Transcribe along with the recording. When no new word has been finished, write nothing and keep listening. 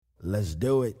Let's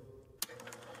do it.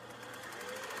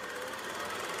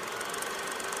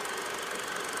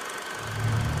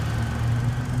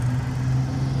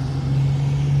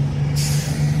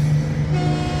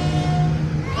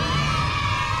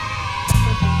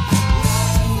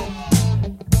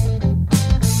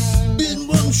 Been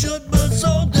one short bus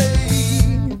all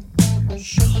day.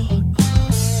 Short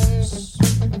bus.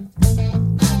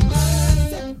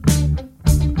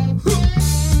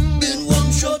 Been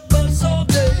one short bus all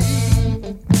day.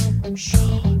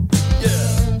 Short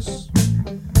bus.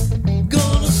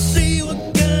 Gonna see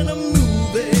what kind of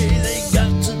movie they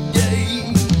got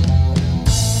today.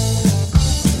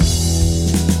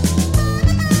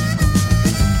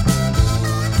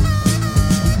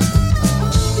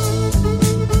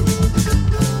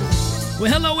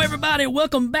 Well, hello, everybody.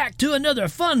 Welcome back to another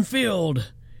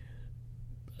fun-filled...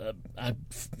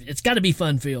 it's got to be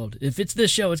fun-filled. If it's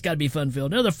this show, it's got to be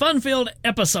fun-filled. Another fun-filled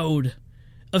episode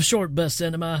of Short Bus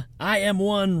Cinema. I am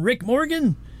one Rick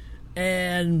Morgan,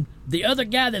 and the other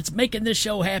guy that's making this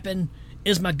show happen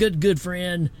is my good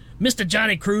friend, Mr.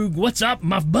 Johnny Krug. What's up,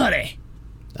 my buddy?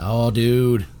 Oh,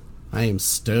 dude, I am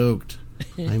stoked.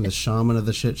 I'm the shaman of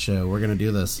the shit show. We're going to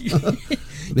do this.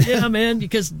 Yeah, man,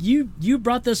 because you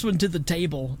brought this one to the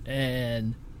table,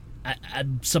 and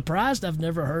I'm surprised I've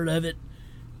never heard of it,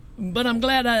 but I'm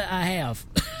glad I have.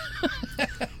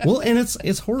 Well, and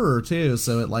it's horror too,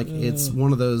 so it's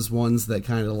one of those ones that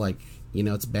kind of like, you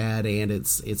know, it's bad and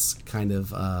it's kind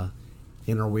of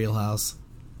in our wheelhouse.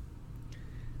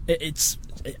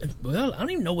 Well, I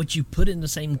don't even know what you put in the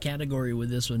same category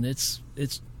with this one. It's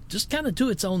just kind of to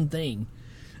its own thing.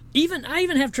 I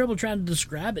even have trouble trying to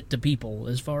describe it to people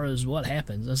as far as what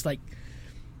happens. It's like,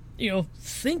 you know,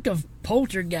 think of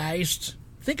Poltergeist.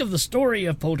 Think of the story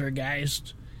of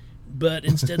Poltergeist, but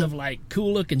instead of like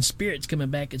cool-looking spirits coming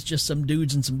back, it's just some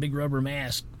dudes in some big rubber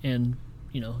masks, and,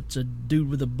 you know, it's a dude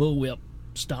with a bullwhip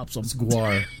stops them. It's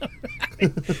Gwar.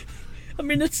 I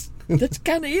mean, that's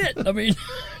kind of it. I mean...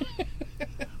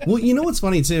 Well, you know what's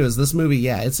funny too is this movie.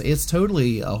 Yeah, it's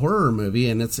totally a horror movie,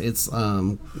 and it's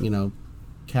you know,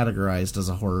 categorized as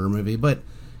a horror movie. But,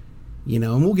 you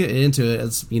know, and we'll get into it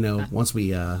as, you know, once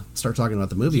we start talking about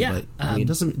the movie. Yeah, but I mean,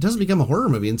 it doesn't become a horror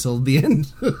movie until the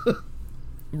end.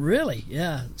 Really?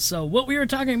 Yeah. So what we were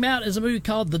talking about is a movie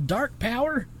called The Dark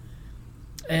Power,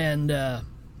 and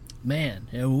man,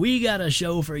 we got a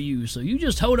show for you. So you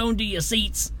just hold on to your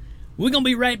seats. We're gonna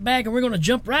be right back, and we're gonna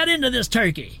jump right into this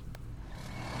turkey.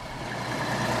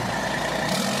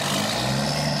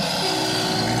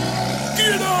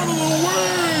 Get out of the way!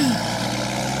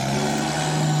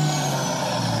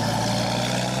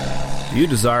 Do you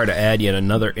desire to add yet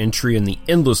another entry in the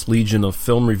endless legion of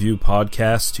film review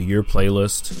podcasts to your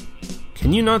playlist?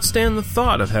 Can you not stand the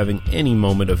thought of having any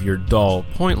moment of your dull,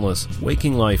 pointless,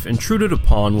 waking life intruded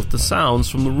upon with the sounds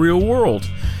from the real world,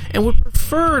 and would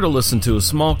prefer to listen to a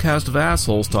small cast of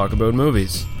assholes talk about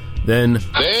movies? Then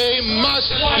they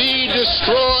must be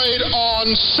destroyed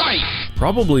on sight.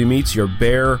 Probably meets your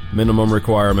bare minimum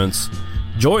requirements.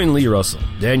 Join Lee Russell,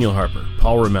 Daniel Harper,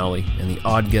 Paul Romali, and the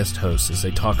odd guest hosts as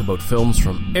they talk about films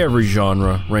from every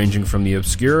genre, ranging from the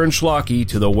obscure and schlocky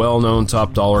to the well-known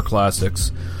top-dollar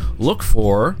classics. Look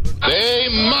for They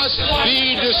Must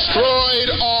Be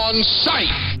Destroyed on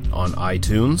Sight on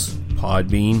iTunes,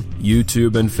 Podbean,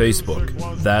 YouTube, and Facebook.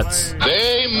 That's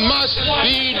They Must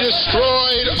Be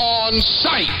Destroyed on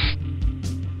Sight.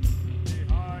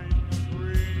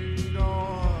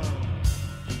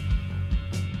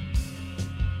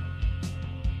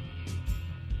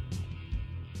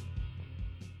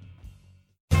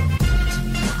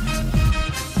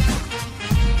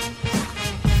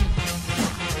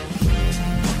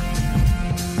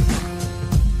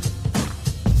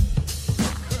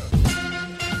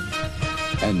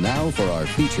 And now for our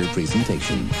feature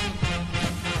presentation.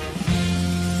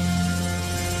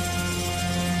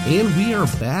 And we are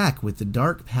back with The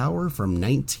Dark Power from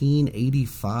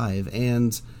 1985.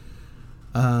 And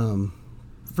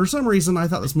for some reason, I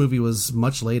thought this movie was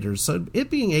much later. So it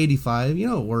being 85, you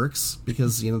know, it works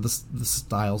because, you know, the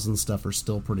styles and stuff are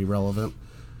still pretty relevant.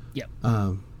 Yep.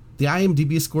 The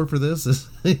IMDb score for this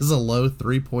is a low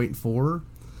 3.4,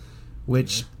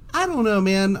 which... I don't know,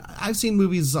 man. I've seen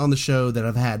movies on the show that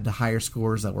have had higher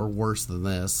scores that were worse than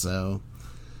this, so...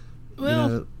 Well,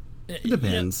 you know, it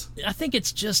depends. You know, I think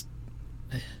it's just...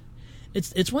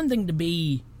 It's one thing to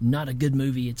be not a good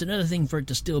movie. It's another thing for it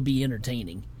to still be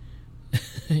entertaining.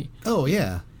 Oh,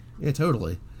 yeah. Yeah,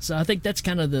 totally. So I think that's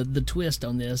kind of the twist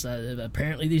on this.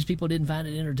 Apparently these people didn't find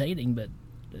it entertaining, but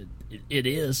it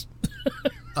is.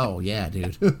 Oh, yeah,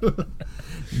 dude.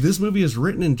 This movie is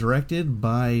written and directed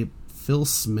by Phil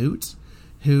Smoot,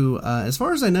 who, as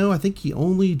far as I know, I think he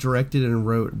only directed and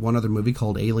wrote one other movie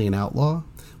called Alien Outlaw,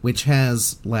 which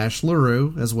has Lash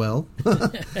LaRue as well.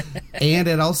 And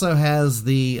it also has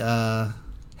the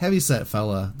heavyset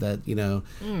fella that,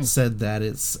 said that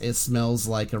it smells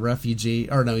like a refugee.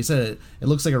 Or no, he said it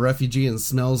looks like a refugee and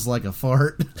smells like a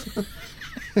fart.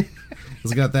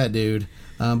 It's got that dude.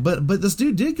 But this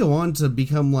dude did go on to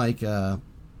become like...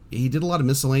 he did a lot of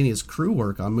miscellaneous crew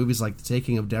work on movies like The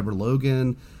Taking of Deborah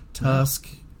Logan, Tusk.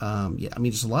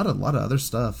 Just a lot of other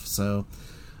stuff. So,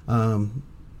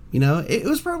 it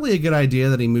was probably a good idea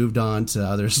that he moved on to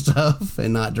other stuff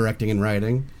and not directing and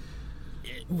writing.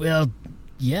 Well,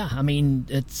 yeah. I mean,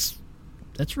 that's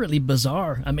really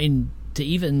bizarre. I mean, to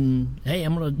even, hey,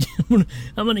 I'm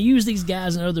gonna use these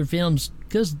guys in other films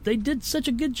because they did such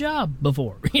a good job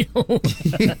before.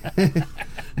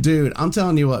 Dude, I'm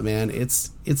telling you what, man.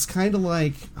 It's kind of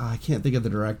like, I can't think of the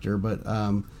director, but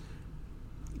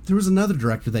there was another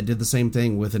director that did the same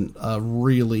thing with a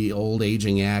really old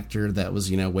aging actor that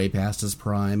was, way past his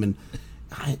prime, and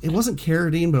it wasn't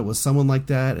Carradine, but it was someone like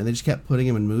that, and they just kept putting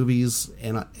him in movies,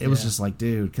 and it was just like,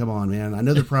 dude, come on, man. I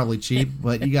know they're probably cheap,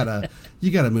 but you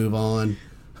gotta move on.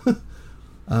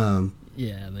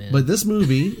 Yeah, man. But this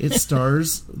movie, it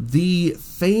stars the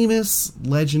famous,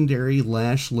 legendary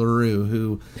Lash LaRue,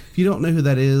 who, if you don't know who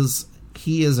that is,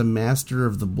 he is a master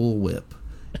of the bullwhip,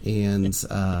 and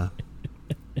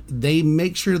they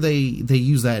make sure they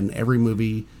use that in every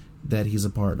movie that he's a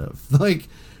part of. Like,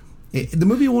 the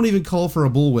movie won't even call for a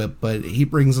bullwhip, but he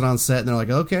brings it on set, and they're like,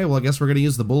 okay, well, I guess we're going to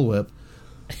use the bullwhip.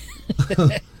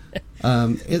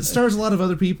 It stars a lot of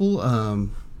other people,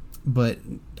 but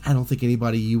I don't think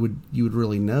anybody you would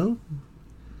really know.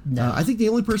 No. I think the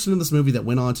only person in this movie that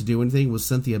went on to do anything was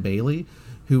Cynthia Bailey,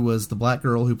 who was the black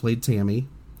girl who played Tammy.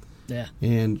 Yeah.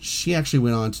 And she actually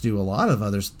went on to do a lot of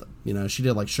other stuff. She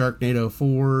did like Sharknado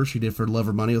 4. She did For Love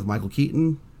or Money with Michael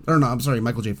Keaton. Or no, I'm sorry,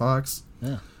 Michael J. Fox.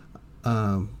 Yeah.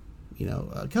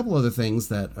 A couple other things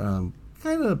that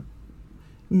kind of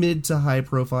mid to high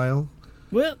profile.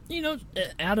 Well,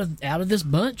 out of this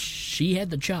bunch, she had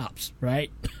the chops,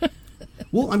 right?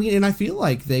 Well, I mean, and I feel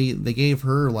like they gave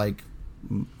her, like,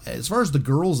 as far as the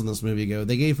girls in this movie go,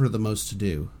 they gave her the most to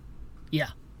do. Yeah.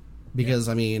 Because,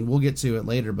 I mean, we'll get to it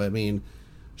later, but, I mean,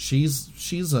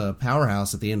 she's a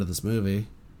powerhouse at the end of this movie.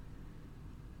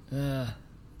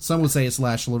 Some would say it's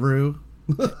Lash LaRue.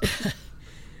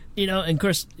 And of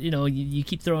course, you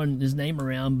keep throwing his name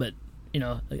around, but,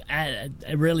 I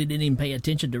really didn't even pay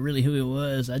attention to really who he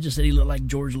was. I just said he looked like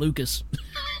George Lucas.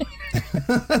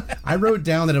 I wrote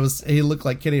down that he looked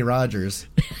like Kenny Rogers.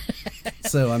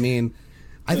 So, I mean,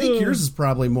 I think yours is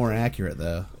probably more accurate,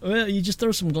 though. Well, you just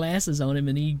throw some glasses on him,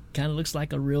 and he kind of looks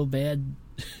like a real bad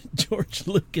George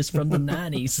Lucas from the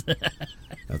 90s.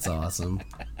 That's awesome.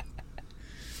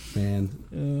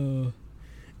 Man.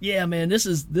 Yeah, man, this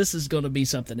is going to be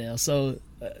something else. So,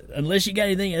 unless you got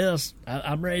anything else,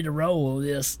 I'm ready to roll on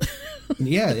this.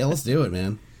 yeah, let's do it,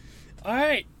 man. All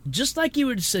right, just like you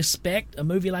would suspect a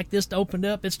movie like this to open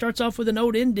up, it starts off with an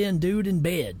old Indian dude in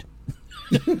bed.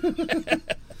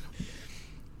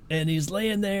 And he's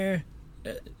laying there.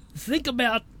 Think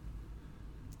about...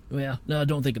 Well, no,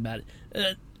 don't think about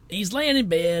it. He's laying in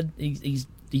bed. He's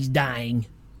dying.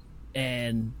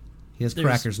 And... He has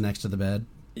crackers next to the bed.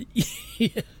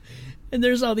 Yeah. And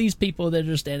there's all these people that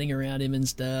are standing around him and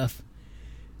stuff.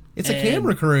 It's a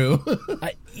camera crew.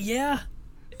 Yeah.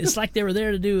 It's like they were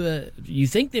there to do you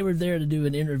think they were there to do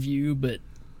an interview, but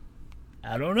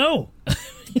I don't know.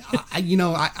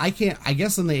 I can't. I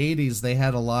guess in the 80s they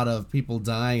had a lot of people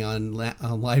dying on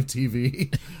live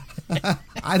TV.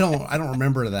 I don't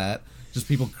remember that. Just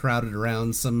people crowded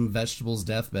around some vegetable's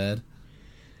deathbed.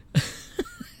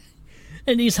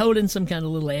 And he's holding some kind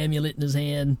of little amulet in his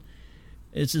hand.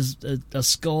 It's just a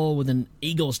skull with an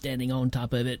eagle standing on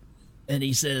top of it, and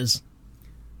he says,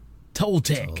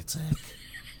 "Toltec,"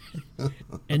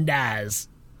 and dies.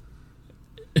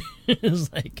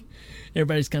 It's like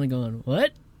everybody's kind of going,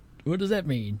 "What? What does that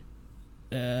mean?"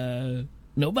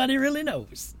 Nobody really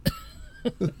knows.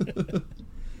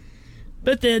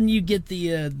 But then you get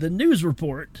the news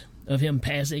report of him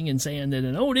passing and saying that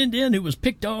an old Indian who was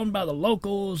picked on by the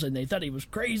locals and they thought he was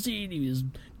crazy and he was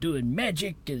doing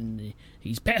magic and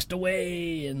he's passed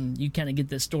away, and you kind of get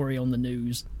this story on the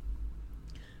news,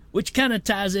 which kind of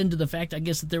ties into the fact, I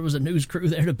guess, that there was a news crew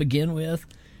there to begin with.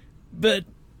 But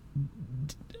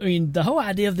I mean, the whole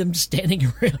idea of them standing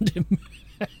around him,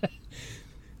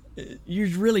 you're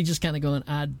really just kind of going,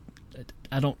 I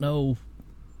don't know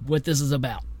what this is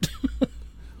about.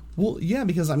 Well, yeah,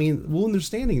 because, I mean, when they're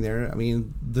standing there, I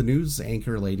mean, the news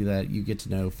anchor lady that you get to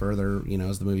know further,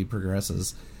 as the movie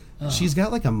progresses, she's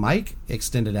got like a mic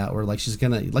extended out where like she's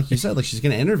gonna, like you said, like she's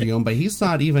gonna interview him, but he's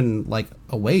not even like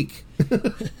awake.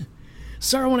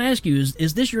 Sir, I want to ask you: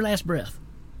 Is this your last breath?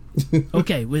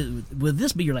 Okay, will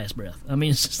this be your last breath? I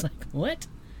mean, it's just like, what?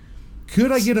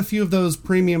 Could I get a few of those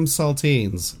premium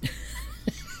saltines?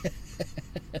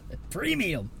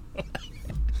 Premium.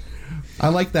 I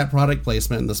like that product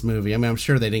placement in this movie. I mean, I'm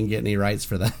sure they didn't get any rights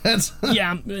for that.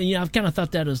 Yeah, I've kind of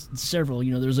thought that as several.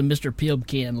 You know, there's a Mr. Pibb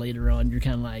can later on. You're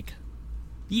kind of like,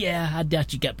 yeah, I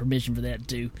doubt you got permission for that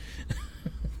too.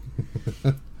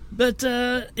 But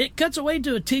it cuts away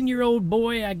to a 10-year-old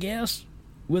boy, I guess,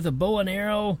 with a bow and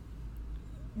arrow.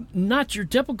 Not your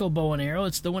typical bow and arrow.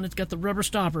 It's the one that's got the rubber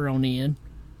stopper on the end.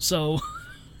 So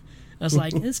I was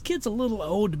like, this kid's a little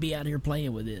old to be out here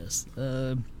playing with this.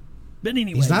 But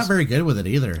anyway, he's not very good with it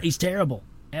either. He's terrible.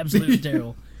 Absolutely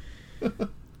terrible.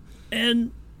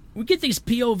 And we get these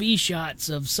POV shots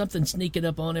of something sneaking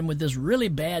up on him with this really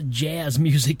bad jazz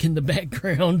music in the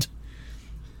background.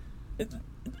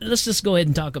 Let's just go ahead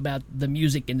and talk about the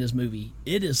music in this movie.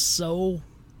 It is so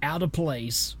out of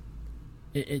place.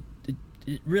 It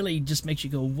really just makes you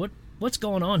go, what's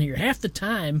going on here? Half the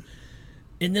time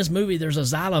in this movie, there's a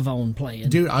xylophone playing.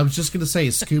 Dude, I was just going to say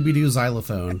Scooby-Doo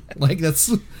xylophone. Like,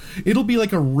 it'll be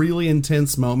like a really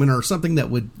intense moment or something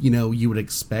that would, you would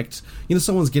expect.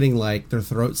 Someone's getting like their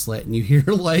throat slit and you hear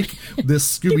like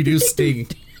this Scooby-Doo sting.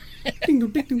 Ding, dong,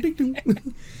 ding, dong, ding,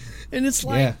 dong. And it's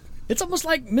like, it's almost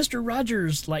like Mr.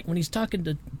 Rogers, like when he's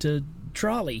talking to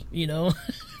Trolley,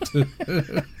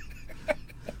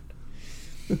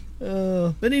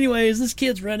 But anyways, this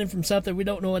kid's running from something. We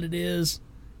don't know what it is.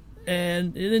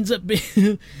 And it ends up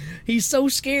being, he's so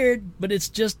scared, but it's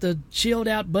just a chilled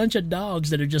out bunch of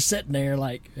dogs that are just sitting there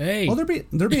like, hey. Oh,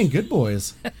 they're being good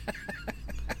boys.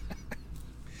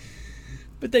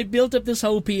 But they built up this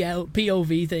whole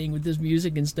POV thing with this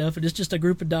music and stuff, and it's just a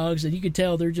group of dogs, and you can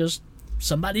tell they're just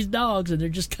somebody's dogs, and they're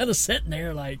just kind of sitting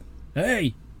there like,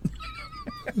 hey.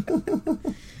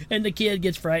 And the kid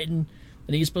gets frightened,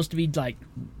 and he's supposed to be like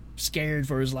scared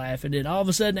for his life, and then all of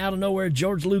a sudden out of nowhere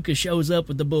George Lucas shows up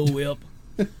with the bullwhip.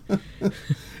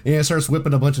 Yeah, starts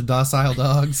whipping a bunch of docile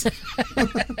dogs.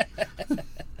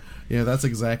 Yeah, that's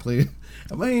exactly.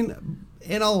 I mean,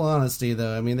 in all honesty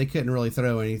though, I mean, they couldn't really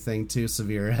throw anything too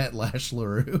severe at Lash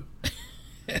LaRue.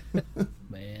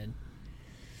 Man,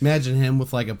 imagine him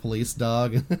with like a police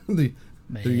dog.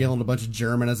 They're yelling a bunch of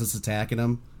German as it's attacking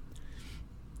him.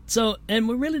 So, and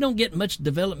we really don't get much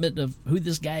development of who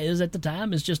this guy is at the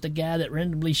time. It's just a guy that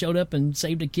randomly showed up and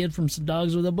saved a kid from some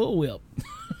dogs with a bullwhip.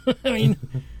 I mean,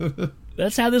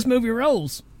 that's how this movie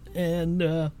rolls. And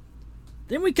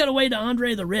then we cut away to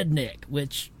Andre the Redneck,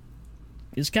 which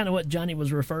is kind of what Johnny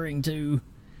was referring to.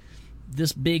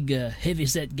 This big,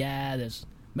 heavyset guy that's,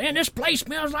 man, this place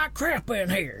smells like crap in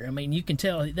here. I mean, you can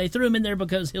tell they threw him in there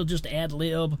because he'll just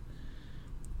ad-lib.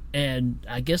 And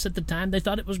I guess at the time they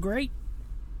thought it was great.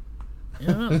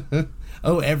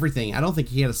 Oh, everything. I don't think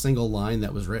he had a single line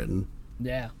that was written.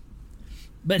 Yeah.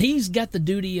 But he's got the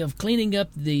duty of cleaning up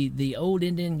the old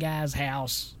Indian guy's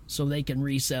house so they can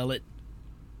resell it.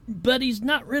 But he's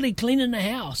not really cleaning the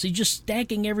house. He's just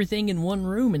stacking everything in one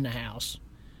room in the house.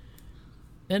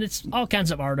 And it's all kinds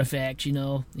of artifacts,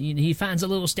 He finds a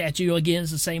little statue, again,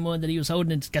 it's the same one that he was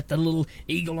holding. It's got the little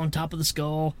eagle on top of the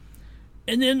skull.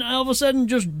 And then all of a sudden,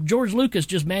 just George Lucas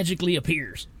just magically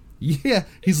appears. Yeah,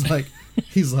 he's like,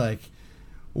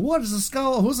 what is a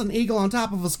skull? What's an eagle on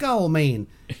top of a skull mean?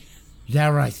 That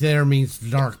right there means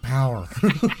dark power.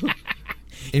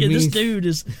 This dude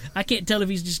is, I can't tell if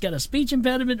he's just got a speech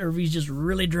impediment or if he's just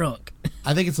really drunk.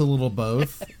 I think it's a little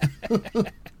both.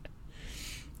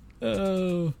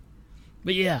 Oh,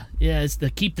 but yeah, it's to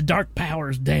keep the dark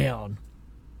powers down.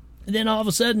 And then all of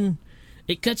a sudden,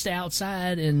 it cuts to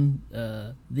outside, and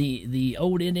the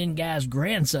old Indian guy's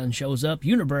grandson shows up,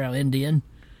 unibrow Indian.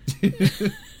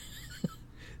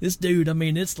 This dude, I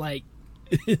mean, it's like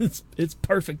it's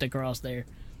perfect across there.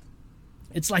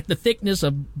 It's like the thickness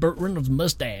of Burt Reynolds'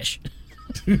 mustache.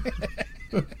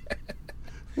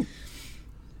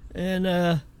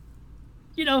 And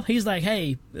he's like,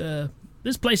 hey,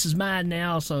 this place is mine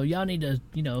now, so y'all need to,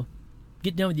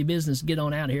 get done with your business, get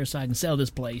on out of here so I can sell this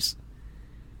place.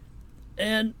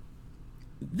 And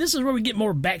this is where we get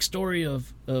more backstory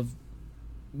of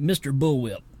Mr.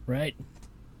 Bullwhip, right?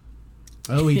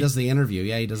 Oh, he does the interview.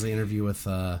 Yeah, he does the interview with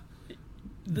the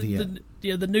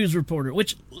news reporter,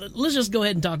 which let's just go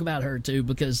ahead and talk about her too,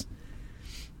 because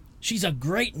she's a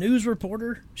great news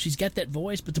reporter. She's got that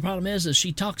voice, but the problem is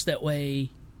she talks that way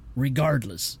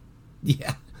regardless.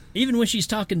 Yeah. Even when she's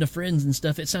talking to friends and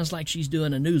stuff, it sounds like she's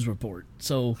doing a news report.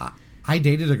 So I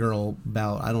dated a girl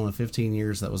about, I don't know, 15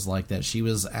 years that was like that. She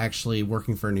was actually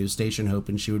working for a news station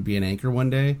hoping she would be an anchor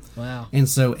one day. Wow. And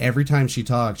so every time she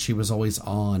talked, she was always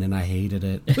on, and I hated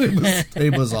it.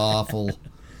 It was awful.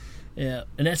 Yeah,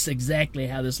 and that's exactly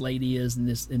how this lady is in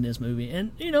this movie.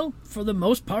 And, you know, for the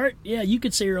most part, yeah, you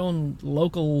could see her on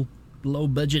local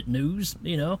low-budget news,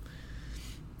 you know.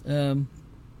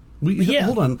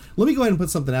 Hold on. Let me go ahead and put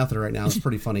something out there right now. It's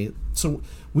pretty funny. So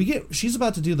she's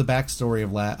about to do the backstory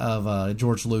of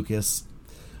George Lucas,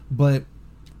 but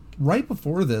right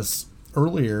before this,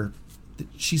 earlier,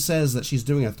 she says that she's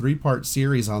doing a 3-part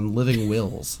series on living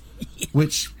wills,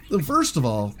 which, first of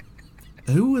all,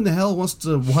 who in the hell wants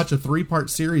to watch a 3-part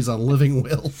series on living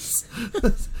wills?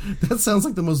 That sounds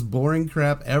like the most boring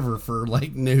crap ever for,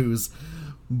 like, news.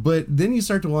 But then you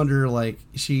start to wonder, like,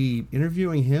 is she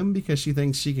interviewing him because she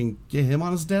thinks she can get him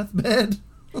on his deathbed?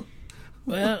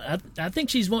 Well, I think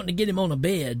she's wanting to get him on a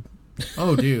bed.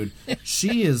 Oh, dude.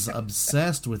 She is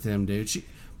obsessed with him, dude.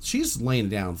 She's laying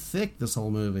down thick this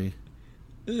whole movie.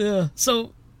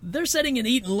 So they're sitting and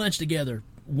eating lunch together.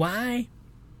 Why?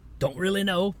 Don't really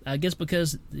know. I guess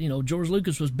because, you know, George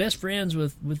Lucas was best friends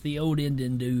with the old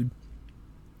Indian dude.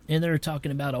 And they're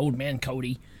talking about old man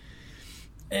Cody.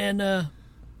 And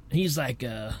he's like,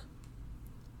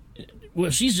 well,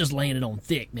 she's just laying it on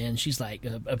thick, man. She's like,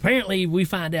 apparently we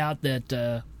find out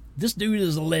that this dude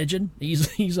is a legend.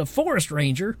 He's a forest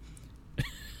ranger.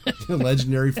 A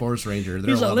legendary forest ranger.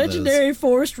 He's a legendary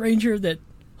forest ranger that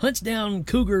hunts down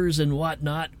cougars and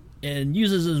whatnot and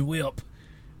uses his whip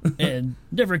and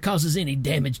never causes any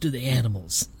damage to the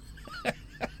animals.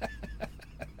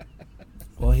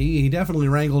 Well, he definitely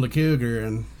wrangled a cougar,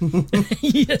 and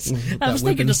yes, I was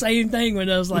thinking the same thing when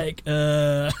I was like,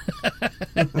 I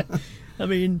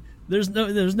mean, there's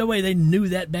no way they knew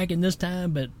that back in this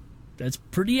time, but that's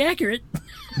pretty accurate,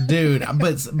 dude.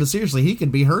 But seriously, he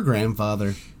could be her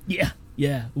grandfather. Yeah.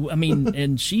 I mean,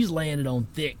 and she's laying it on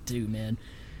thick too, man.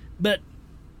 But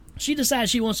she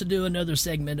decides she wants to do another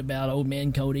segment about old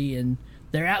man Cody, and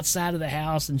they're outside of the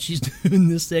house, and she's doing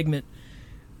this segment,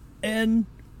 and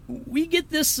we get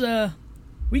this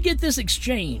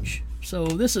exchange. So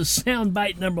this is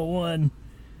soundbite number 1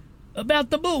 about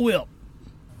the bullwhip.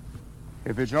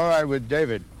 If it's all right with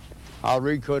David, I'll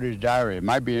recode his diary. It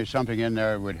might be something in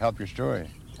there that would help your story.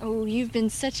 Oh, you've been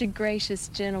such a gracious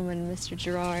gentleman, Mr.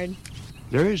 Gerard.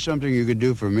 There is something you could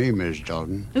do for me, Miss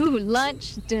Dalton. Ooh,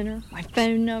 lunch, dinner, my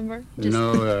phone number.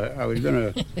 No, I was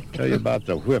going to tell you about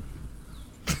the whip.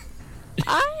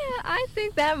 I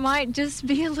think that might just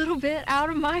be a little bit out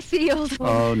of my field.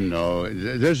 Oh, no.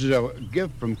 This is a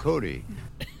gift from Cody.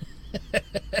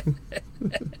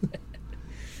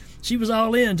 She was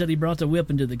all in until he brought the whip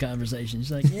into the conversation.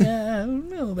 She's like, yeah, I don't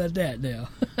know about that now.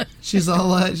 She's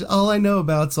all I know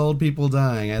about's old people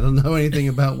dying. I don't know anything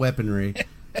about weaponry.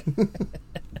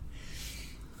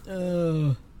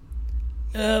 And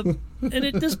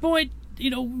at this point,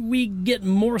 you know, we get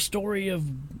more story of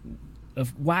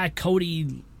why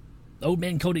old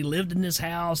man Cody lived in this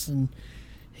house, and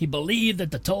he believed that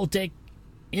the Toltec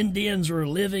Indians were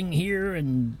living here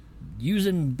and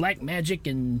using black magic,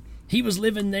 and he was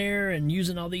living there and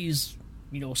using all these,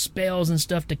 you know, spells and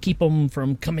stuff to keep them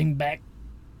from coming back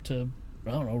to,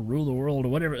 I don't know, rule the world or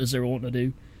whatever it is they're wanting to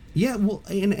do. Yeah, well,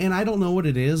 and I don't know what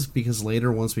it is, because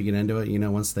later, once we get into it, you know,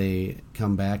 once they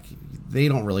come back, they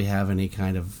don't really have any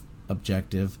kind of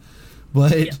objective.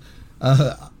 But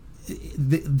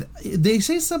they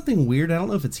say something weird. I don't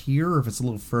know if it's here or if it's a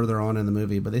little further on in the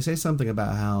movie, but they say something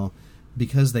about how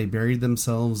because they buried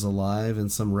themselves alive in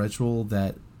some ritual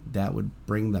that would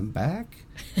bring them back.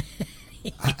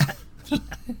 I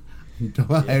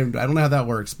don't know how that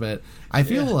works, but I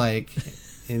feel like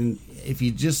if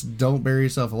you just don't bury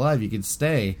yourself alive, you could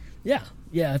stay. Yeah.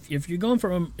 If you're going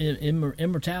for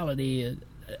immortality,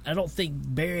 I don't think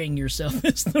burying yourself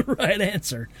is the right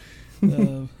answer.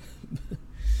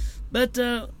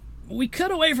 But we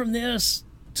cut away from this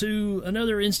to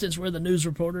another instance where the news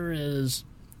reporter is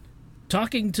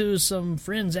talking to some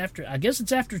friends after, I guess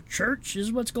it's after church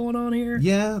is what's going on here.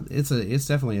 Yeah, it's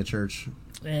definitely a church.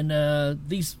 And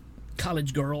these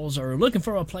college girls are looking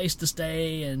for a place to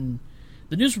stay, and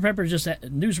the news reporter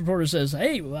says,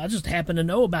 hey, well, I just happen to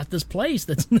know about this place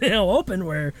that's now open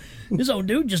where this old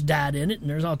dude just died in it, and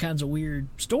there's all kinds of weird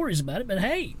stories about it. But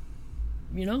hey,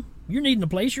 you know, you're needing a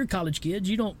place. You're college kids.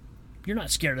 You're not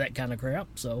scared of that kind of crap.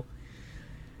 So,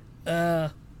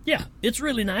 yeah, it's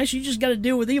really nice. You just got to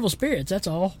deal with evil spirits. That's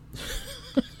all.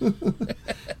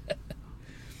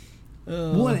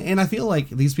 Well, and I feel like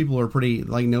these people are pretty,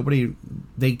 like,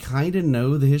 they kind of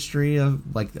know the history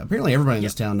of, like, apparently everybody in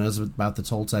this town knows about the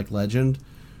Toltec legend,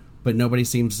 but nobody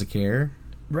seems to care.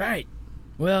 Right.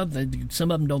 Well, some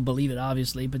of them don't believe it,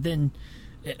 obviously, but then,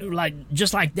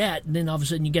 just like that, then all of a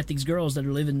sudden you get these girls that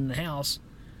are living in the house,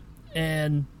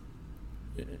 and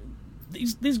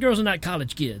these girls are not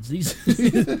college kids.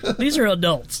 These are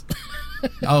adults.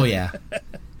 Oh, yeah.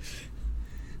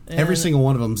 Every single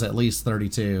one of them's at least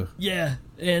 32. Yeah,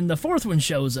 and the fourth one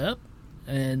shows up,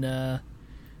 and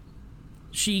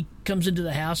she comes into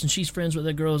the house, and she's friends with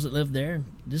the girls that live there.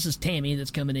 This is Tammy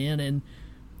that's coming in, and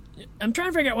I'm trying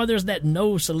to figure out why there's that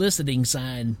no soliciting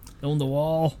sign on the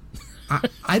wall.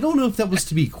 I don't know if that was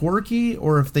to be quirky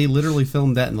or if they literally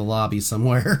filmed that in the lobby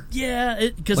somewhere. Yeah,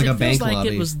 because Like it a feels bank like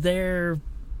lobby. it was there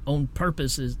on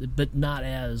purpose, but not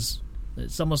as...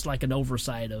 It's almost like an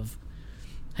oversight of,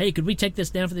 hey, could we take this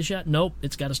down for the shot? Nope,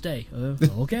 it's got to stay.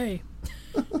 Okay.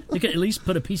 They could at least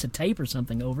put a piece of tape or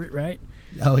something over it, right?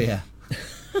 Oh, yeah.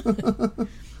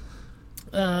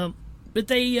 But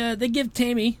they give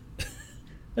Tammy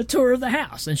a tour of the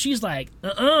house, and she's like,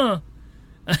 I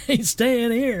ain't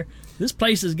staying here. This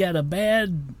place has got a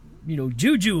bad,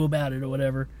 juju about it or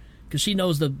whatever, because she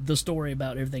knows the story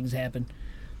about everything's happened.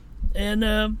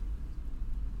 And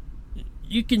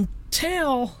you can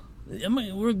tell,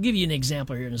 we'll give you an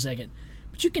example here in a second,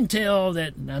 but you can tell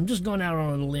that, I'm just going out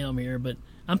on a limb here, but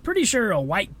I'm pretty sure a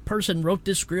white person wrote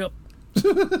this script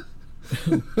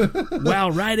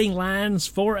while writing lines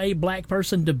for a black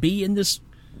person to be in this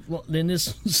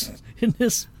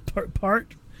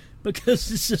part,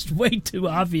 because it's just way too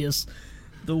obvious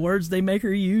the words they make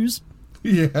her use.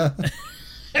 Yeah.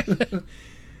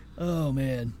 Oh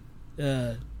man.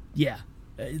 Yeah.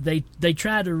 They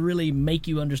try to really make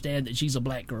you understand that she's a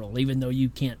black girl, even though you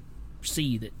can't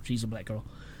see that she's a black girl.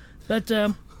 But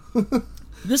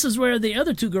this is where the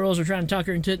other two girls are trying to talk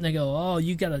her into it, and they go, "Oh,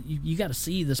 you gotta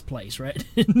see this place, right?"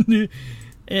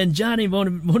 And Johnny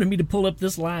wanted me to pull up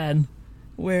this line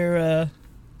where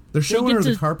they're showing her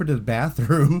the carpeted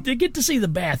bathroom. They get to see the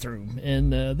bathroom,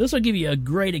 and this will give you a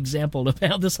great example of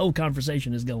how this whole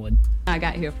conversation is going. I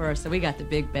got here first, so we got the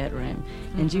big bedroom,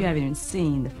 and you haven't even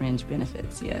seen the fringe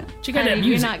benefits yet. She got that You're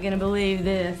music. not gonna believe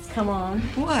this. Come on.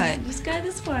 What? Just go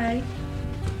this way.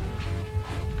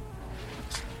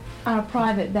 Our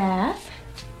private bath.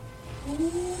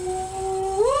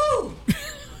 Ooh.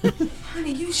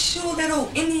 Honey, you sure that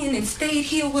old Indian that stayed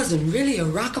here wasn't really a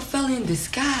Rockefeller in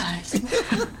disguise?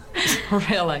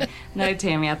 Really? No,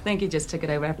 Tammy, I think he just took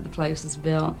it over after the place was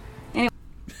built. Anyway.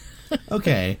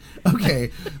 Okay.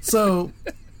 So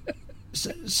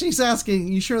she's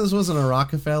asking, you sure this wasn't a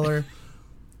Rockefeller?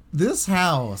 This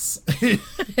house...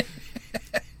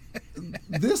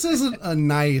 This isn't a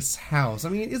nice house. I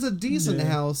mean, it's a decent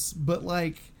house, but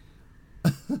I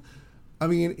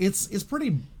mean, it's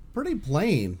pretty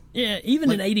plain. Yeah, even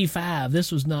in '85,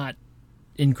 this was not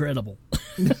incredible.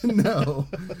 No,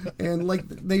 and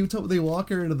they walk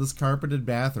her into this carpeted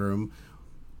bathroom,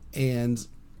 and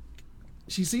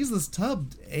she sees this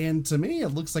tub, and to me, it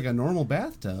looks like a normal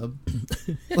bathtub.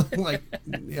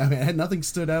 Nothing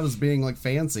stood out as being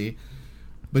fancy,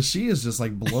 but she is just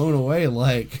blown away,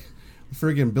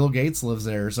 friggin' Bill Gates lives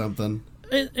there or something.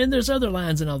 And there's other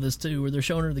lines in all this too, where they're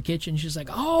showing her the kitchen. She's like,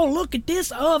 "Oh, look at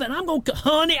this oven! I'm gonna,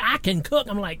 honey, I can cook."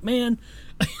 I'm like, man,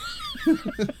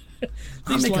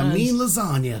 I make a mean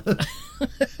lasagna.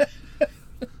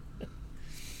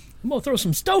 I'm gonna throw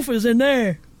some Stouffer's in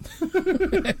there.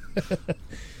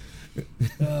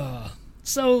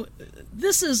 So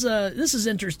this is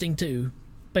interesting too,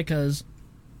 because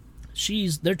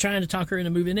they're trying to talk her into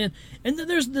moving in, and then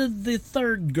there's the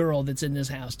third girl that's in this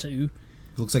house too.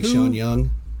 Looks like Sean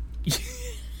Young.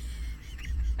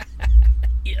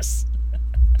 Yes.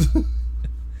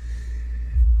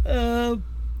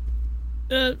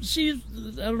 She's,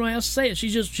 I don't know how to say it.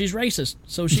 She's racist,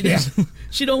 so she doesn't.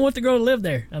 She don't want the girl to live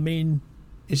there. I mean,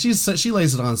 she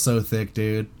lays it on so thick,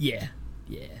 dude. Yeah.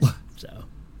 So,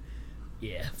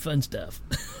 yeah, fun stuff.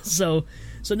 So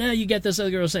now you get this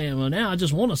other girl saying, "Well, now I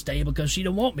just want to stay because she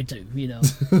don't want me to,"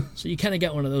 So you kind of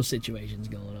got one of those situations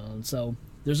going on. So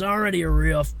there's already a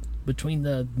rift between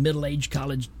the middle-aged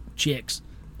college chicks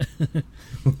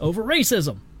over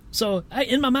racism. So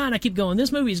in my mind, I keep going,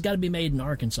 this movie's got to be made in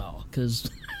Arkansas,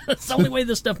 because that's the only way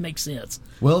this stuff makes sense.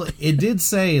 Well, it did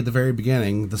say at the very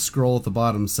beginning, the scroll at the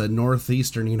bottom said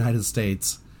Northeastern United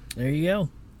States. There you go.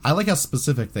 I like how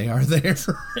specific they are there.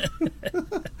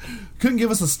 Couldn't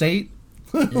give us a state?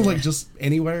 Just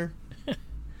anywhere?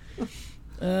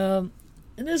 And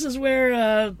this is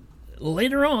where...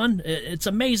 later on, it's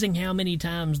amazing how many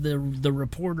times the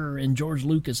reporter and George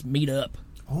Lucas meet up.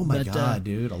 Oh my God,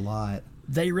 dude, a lot.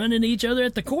 They run into each other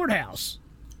at the courthouse.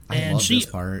 I love this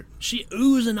part. She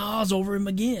oohs and ahs over him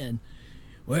again.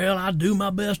 well, I do my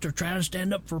best to try to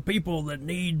stand up for people that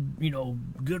need,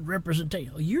 good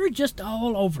representation. You're just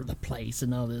all over the place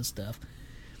and all this stuff.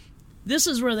 This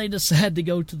is where they decide to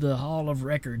go to the Hall of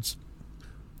Records.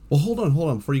 Well, hold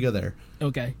on, before you go there.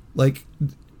 Okay.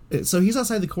 So he's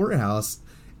outside the courthouse,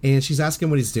 and she's asking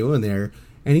what he's doing there,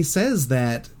 and he says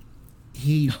that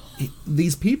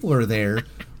these people are there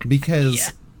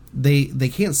because they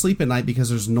can't sleep at night because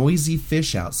there's noisy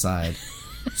fish outside.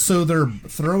 So they're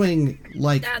throwing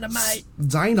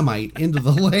dynamite into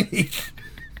the lake.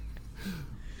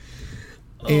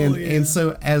 And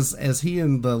so as he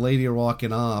and the lady are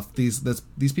walking off, these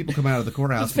people come out of the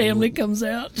courthouse. The family comes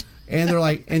out, and they're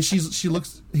like, and she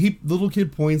looks. The little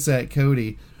kid points at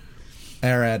Cody,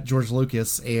 or at George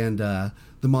Lucas, and the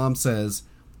mom says,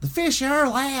 "The fish are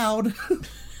loud."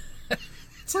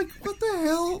 It's like, what the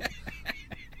hell?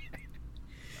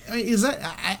 I mean, is that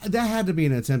had to be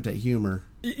an attempt at humor?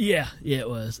 Yeah, it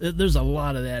was. There's a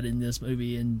lot of that in this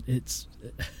movie, and it's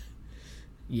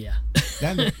yeah.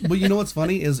 Well, you know what's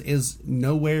funny is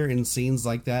nowhere in scenes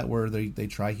like that where they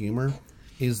try humor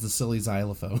is the silly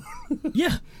xylophone.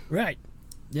 Yeah, right.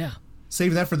 Yeah.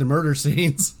 Save that for the murder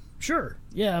scenes. Sure.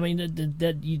 Yeah, I mean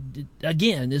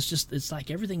again, it's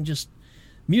like everything just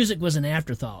music was an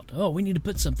afterthought. Oh, we need to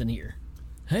put something here.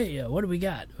 Hey, what do we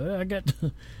got? Well, I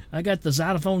got the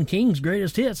Xylophone King's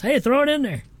greatest hits. Hey, throw it in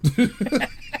there.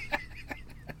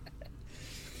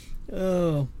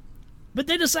 Oh. But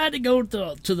they decide to go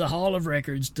to the Hall of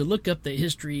Records to look up the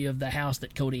history of the house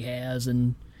that Cody has,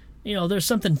 and there's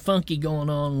something funky going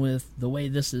on with the way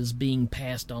this is being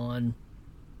passed on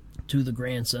to the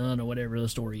grandson or whatever the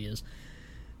story is.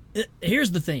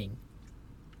 Here's the thing.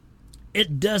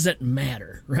 It doesn't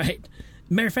matter, right?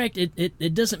 Matter of fact,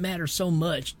 it doesn't matter so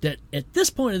much that at this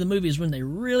point of the movie is when they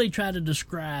really try to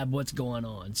describe what's going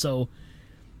on. So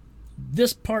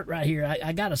this part right here,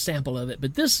 I got a sample of it,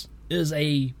 but this is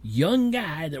a young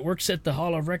guy that works at the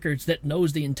Hall of Records that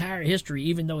knows the entire history,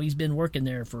 even though he's been working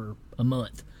there for a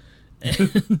month.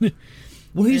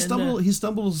 Well, he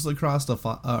stumbles across a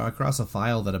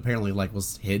file that apparently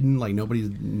was hidden, nobody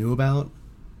knew about.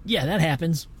 Yeah, that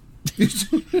happens.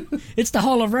 It's the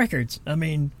Hall of Records. I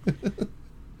mean,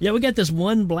 yeah, we got this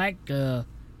one black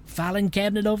filing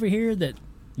cabinet over here that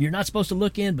you're not supposed to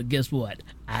look in, but guess what?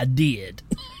 I did.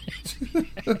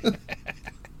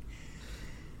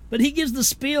 But he gives the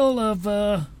spiel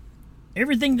of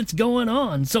everything that's going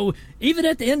on. So even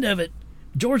at the end of it,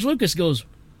 George Lucas goes,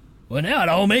 well, now it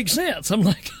all makes sense. I'm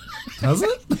like, does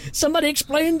it? Somebody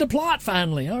explained the plot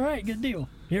finally. All right, good deal.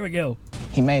 Here we go.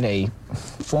 He made a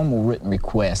formal written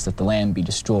request that the land be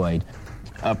destroyed,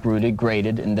 uprooted,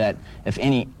 graded, and that if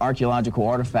any archaeological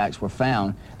artifacts were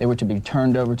found, they were to be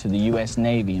turned over to the U.S.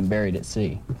 Navy and buried at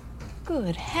sea.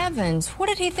 Good heavens, what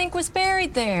did he think was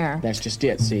buried there? That's just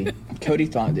it, see. Cody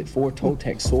thought that 4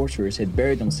 Toltec sorcerers had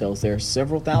buried themselves there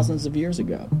several thousands of years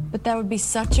ago. But that would be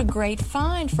such a great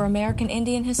find for American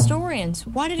Indian historians.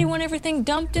 Why did he want everything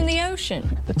dumped in the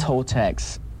ocean? The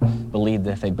Toltecs believed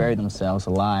that if they buried themselves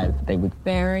alive, they would...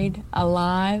 Buried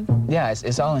alive? Yeah,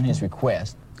 it's all in his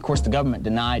request. Of course, the government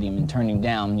denied him and turned him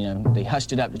down. They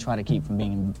hushed it up to try to keep from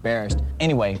being embarrassed.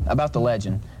 Anyway, about the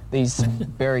legend. These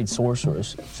buried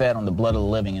sorcerers fed on the blood of the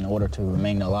living in order to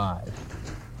remain alive.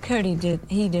 Cody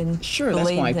didn't Sure, that's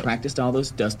why he practiced all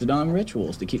those dusted-on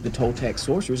rituals to keep the Toltec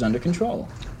sorcerers under control.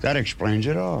 That explains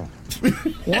it all.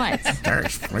 What? That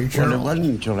explains it all. Well, it wasn't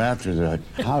until after the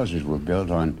houses were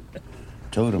built on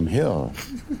Totem Hill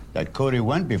that Cody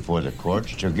went before the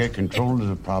courts to get control of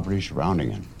the property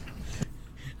surrounding him.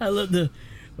 I love well,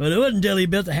 it wasn't until he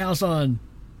built the house on,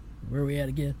 where are we at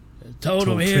again?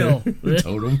 Totem Hill.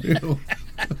 Totem Hill.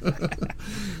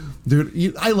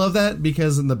 Dude, I love that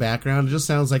because in the background it just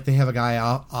sounds like they have a guy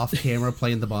off camera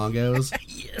playing the bongos.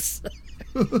 Yes.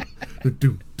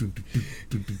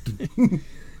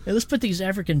 Hey, let's put these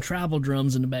African tribal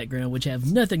drums in the background, which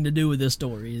have nothing to do with this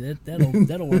story.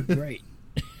 That'll work great.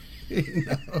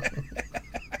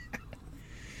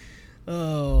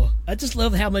 Oh, I just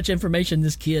love how much information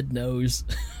this kid knows.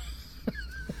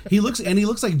 He looks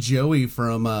like Joey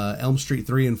from Elm Street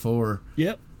 3 and 4.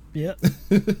 Yep.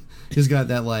 He's got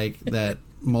that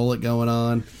mullet going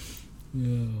on,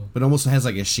 but almost has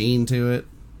a sheen to it.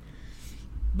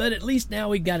 But at least now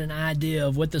we've got an idea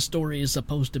of what the story is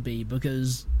supposed to be,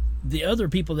 because the other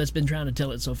people that's been trying to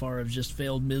tell it so far have just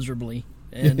failed miserably.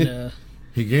 And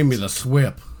he gave me the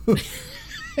SWIP. Well,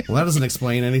 that doesn't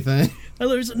explain anything.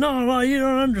 No, you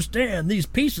don't understand. These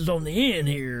pieces on the end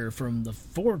here from the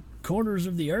 4 corners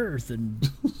of the earth,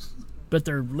 but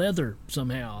they're leather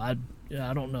somehow. Yeah,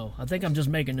 I don't know. I think I'm just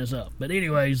making this up. But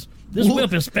anyways, this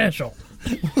whip is special.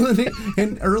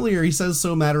 And earlier he says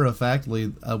so matter-of-factly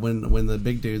when the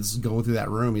big dude's going through that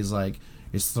room, he's like,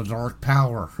 it's the dark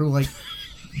power. We're like,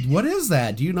 what is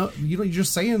that? Do you know? You're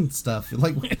just saying stuff.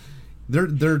 Like,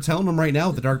 they're telling him right now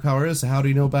what the dark power is. So how do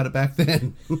you know about it back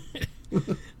then?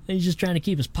 He's just trying to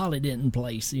keep his polydent in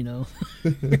place, you know.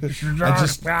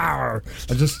 Dark power.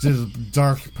 I just did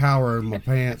dark power in my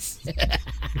pants.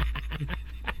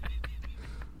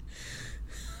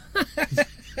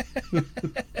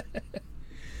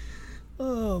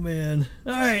 Oh man!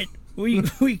 All right, we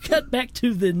cut back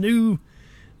to the new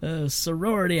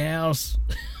sorority house,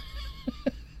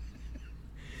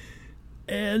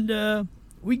 and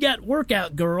we got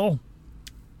workout girl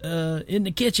in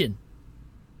the kitchen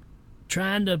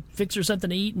trying to fix her something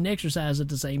to eat and exercise at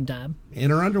the same time. In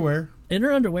her underwear. In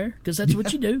her underwear, because that's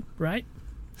what you do, right?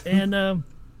 And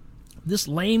this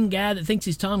lame guy that thinks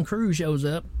he's Tom Cruise shows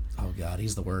up. Oh, God,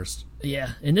 he's the worst.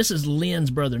 Yeah, and this is Lynn's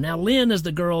brother. Now, Lynn is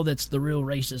the girl that's the real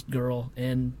racist girl,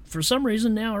 and for some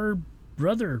reason now her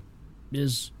brother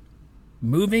is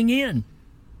moving in.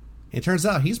 It turns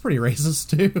out he's pretty racist,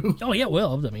 too. Oh, yeah,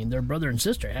 well, I mean, they're brother and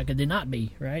sister. How could they not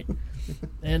be, right?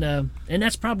 And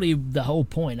that's probably the whole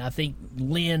point. I think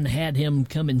Lynn had him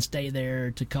come and stay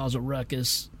there to cause a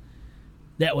ruckus.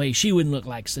 That way she wouldn't look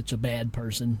like such a bad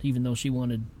person, even though she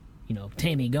wanted,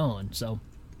 Tammy gone. So,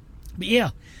 but yeah,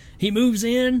 he moves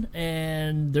in,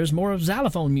 and there's more of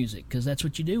xylophone music, because that's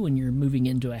what you do when you're moving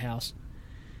into a house.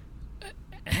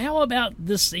 How about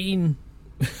this scene?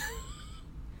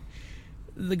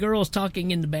 The girl's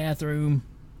talking in the bathroom.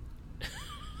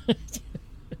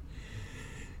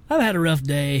 I've had a rough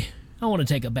day. I want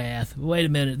to take a bath. Wait a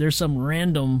minute. There's some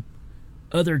random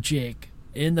other chick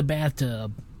in the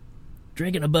bathtub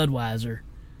drinking a Budweiser.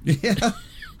 Yeah.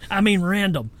 I mean,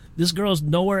 random. This girl's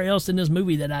nowhere else in this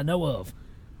movie that I know of.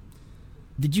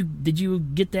 Did you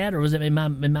get that, or was it am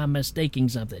I mistaking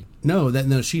something?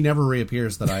 No, she never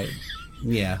reappears.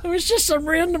 Yeah. It was just some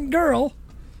random girl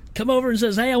come over and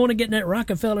says, "Hey, I want to get in that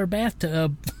Rockefeller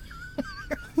bathtub."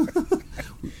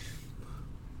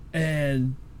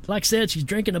 And like I said, she's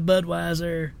drinking a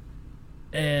Budweiser,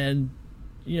 and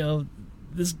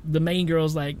the main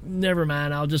girl's like, "Never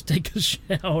mind, I'll just take a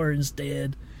shower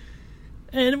instead."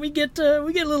 And we get a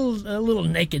little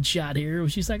naked shot here.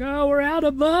 She's like, "Oh, we're out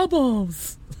of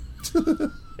bubbles."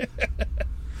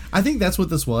 I think that's what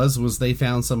this was they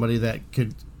found somebody that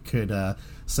could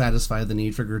satisfy the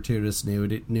need for gratuitous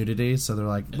nudity. So they're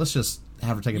like, let's just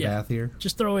have her take a bath here.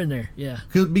 Just throw in there, yeah.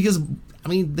 Because I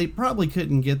mean, they probably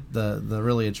couldn't get the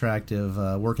really attractive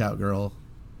workout girl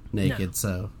naked. No.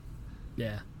 So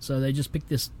yeah, so they just picked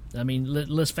this. I mean,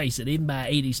 let's face it, even by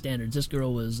 80 standards, this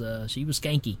girl was she was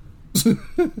skanky.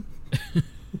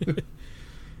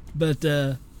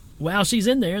 But while she's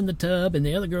in there in the tub and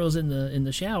the other girl's in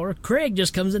the shower, Craig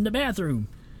just comes in the bathroom,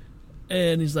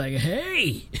 and he's like,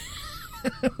 "Hey,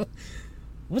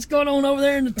 what's going on over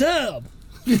there in the tub?"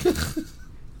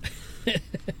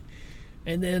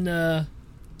 And then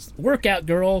workout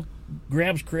girl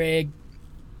grabs Craig,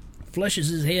 flushes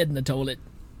his head in the toilet,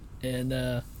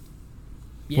 and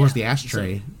pours the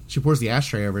ashtray. She pours the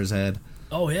ashtray over his head.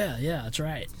 Oh yeah, that's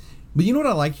right. But you know what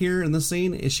I like here in this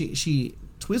scene is she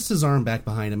twists his arm back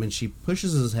behind him and she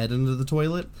pushes his head into the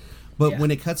toilet. But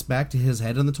when it cuts back to his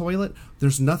head in the toilet,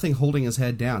 there's nothing holding his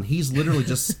head down. He's literally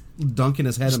just dunking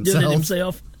his head himself. Doing it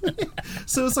himself.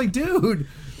 So it's like, dude,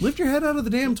 lift your head out of the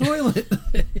damn toilet.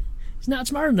 He's not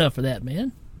smart enough for that,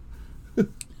 man.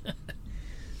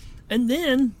 And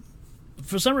then,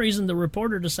 for some reason, the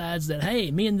reporter decides that,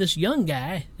 hey, me and this young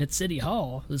guy at City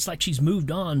Hall, it's like she's moved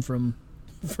on from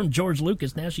George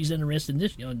Lucas. Now she's interested in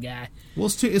this young guy. Well,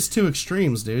 it's two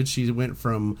extremes, dude. She went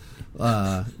from,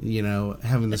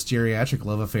 having this geriatric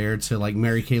love affair to, like,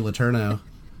 Mary Kay Letourneau.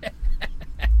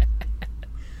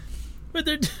 But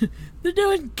they're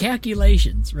doing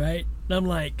calculations, right? And I'm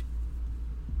like,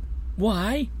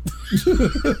 why?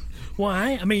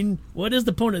 Why? I mean, what is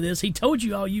the point of this? He told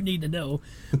you all you need to know.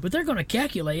 But they're going to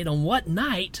calculate on what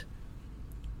night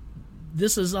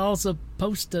this is all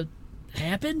supposed to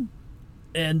happen.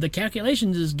 And the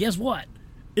calculations is, guess what?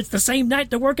 It's the same night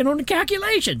they're working on the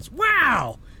calculations.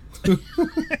 Wow!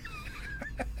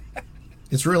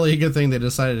 It's really a good thing they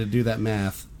decided to do that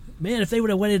math. Man, if they would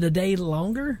have waited a day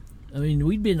longer, I mean,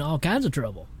 we'd be in all kinds of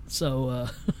trouble. So,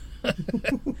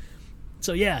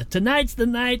 so yeah, tonight's the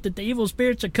night that the evil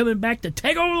spirits are coming back to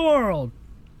take over the world.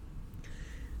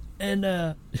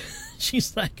 And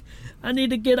she's like, I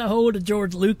need to get a hold of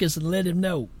George Lucas and let him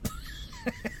know.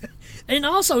 And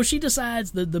also, she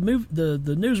decides the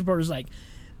news reporter's like,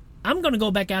 I'm going to go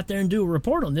back out there and do a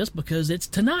report on this because it's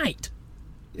tonight.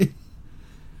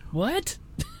 What?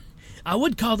 I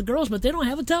would call the girls, but they don't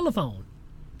have a telephone.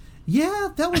 Yeah,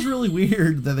 that was really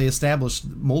weird that they established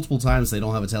multiple times they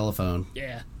don't have a telephone.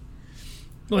 Yeah.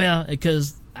 Well,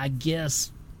 because I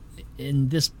guess in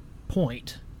this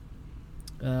point,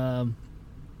 I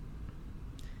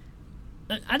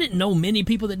didn't know many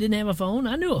people that didn't have a phone.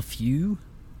 I knew a few,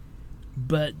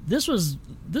 but this was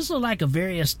like a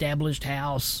very established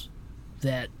house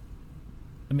that,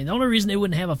 I mean, the only reason they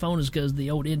wouldn't have a phone is because the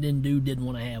old Indian dude didn't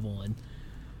want to have one.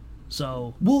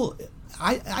 So, well,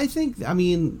 I think, I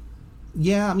mean,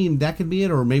 yeah, I mean, that could be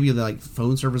it, or maybe the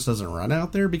phone service doesn't run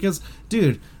out there because,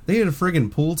 dude, they had a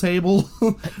friggin' pool table.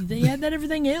 They had that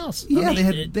everything else. Yeah, I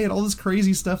mean, they had all this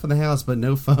crazy stuff in the house, but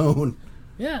no phone.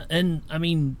 Yeah, and I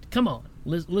mean, come on,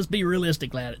 let's be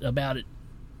realistic about it.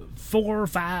 4,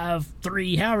 5,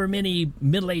 3, however many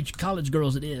middle-aged college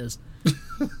girls it is,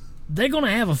 they're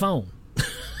gonna have a phone.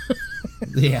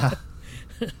 Yeah.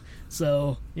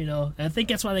 So, I think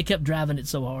that's why they kept driving it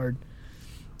so hard.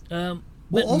 But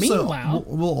meanwhile...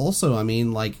 Well, also, I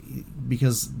mean,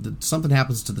 because something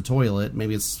happens to the toilet,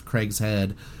 maybe it's Craig's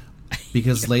head,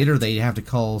 because later they have to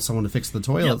call someone to fix the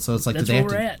toilet, Yep, so it's like, that's did they have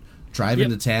where to we're at. drive Yep.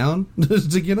 into town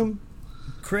to get them?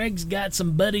 Craig's got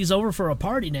some buddies over for a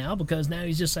party now, because now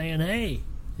he's just saying, hey,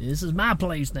 this is my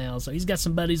place now. So he's got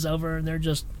some buddies over, and they're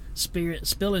just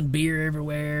spilling beer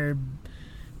everywhere,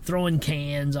 throwing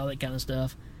cans, all that kind of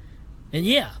stuff. And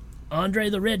yeah, Andre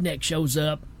the Redneck shows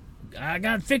up. I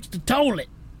got to fix the toilet,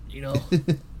 He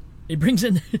comes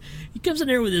in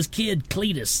there with his kid,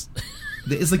 Cletus.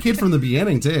 It's the kid from the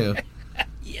beginning, too.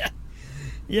 Yeah.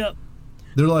 Yep.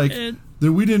 They're like,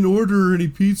 we didn't order any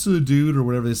pizza, dude, or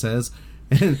whatever he says.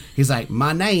 And he's like,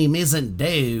 my name isn't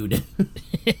Dude.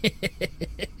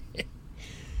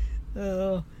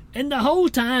 And the whole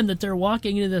time that they're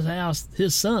walking into this house,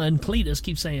 his son, Cletus,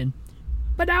 keeps saying,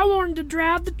 but I wanted to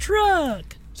drive the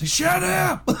truck. Say, shut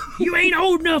up! You ain't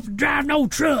old enough to drive no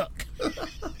truck.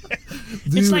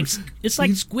 Dude, it's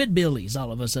like Squidbillies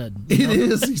all of a sudden. It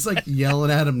is. He's like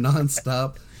yelling at him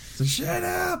nonstop. So shut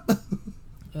up!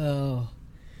 Oh.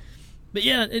 But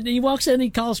yeah, and he walks in and he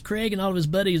calls Craig and all of his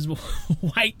buddies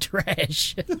white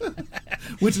trash.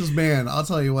 Which is, man, I'll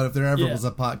tell you what, if there ever was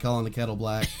a pot calling the kettle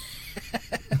black.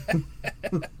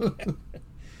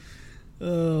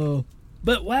 Oh.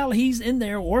 But while he's in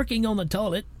there working on the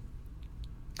toilet,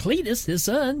 Cletus, his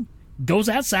son, goes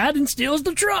outside and steals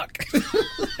the truck.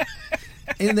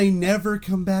 And they never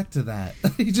come back to that.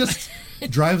 He just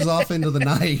drives off into the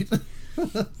night.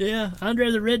 Yeah,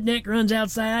 Andre the Redneck runs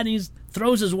outside and he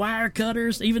throws his wire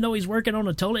cutters. Even though he's working on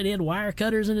a toilet, he had wire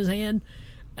cutters in his hand.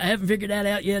 I haven't figured that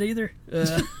out yet either.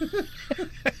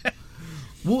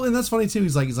 Well, and that's funny too.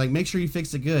 He's like, make sure you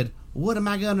fix it good. What am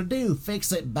I gonna do?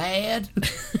 Fix it bad?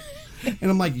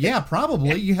 And I'm like, yeah,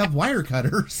 probably. You have wire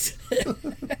cutters.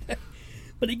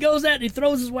 But he goes out and he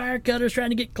throws his wire cutters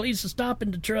trying to get Cletus to stop in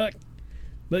the truck.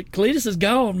 But Cletus is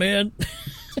gone, man.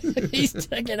 He's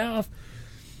taking off.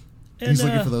 And, he's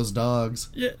looking for those dogs.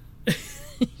 Yeah.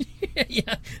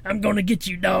 Yeah, I'm going to get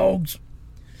you, dogs.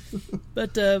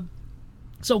 But,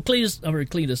 so Andre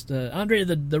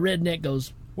the Redneck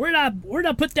goes, Where'd I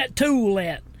put that tool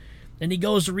at? And he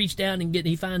goes to reach down and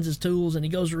he finds his tools, and he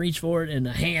goes to reach for it, and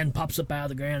a hand pops up out of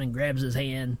the ground and grabs his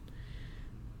hand.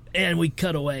 And we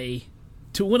cut away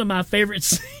to one of my favorite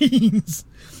scenes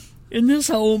in this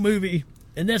whole movie,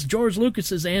 and that's George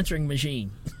Lucas's answering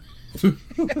machine.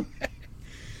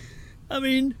 I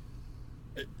mean,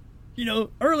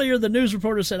 earlier the news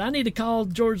reporter said, I need to call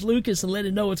George Lucas and let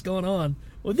him know what's going on.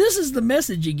 Well, this is the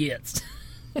message he gets.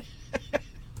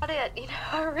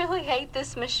 I really hate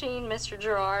this machine, Mr.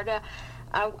 Gerard.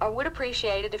 I would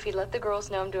appreciate it if you'd let the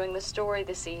girls know I'm doing the story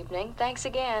this evening. Thanks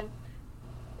again.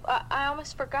 I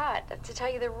almost forgot to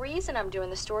tell you the reason I'm doing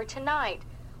the story tonight.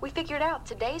 We figured out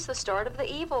today's the start of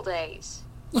the evil days.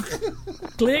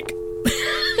 Click.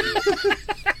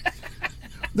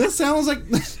 That sounds like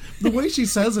the way she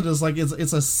says it is like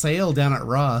it's a sale down at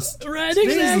Ross. Right,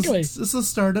 exactly. It's the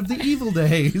start of the evil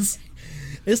days.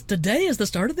 Today is the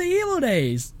start of the evil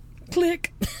days.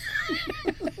 Click.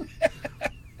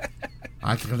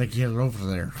 I gotta get it over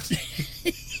there.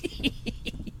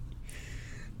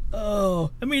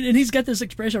 Oh, I mean, and he's got this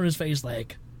expression on his face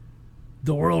like,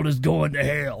 the world is going to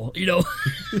hell,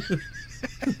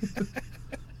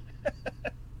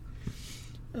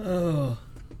 Oh,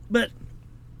 but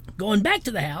going back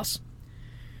to the house,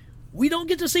 we don't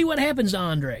get to see what happens to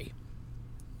Andre.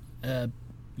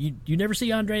 You never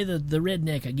see Andre the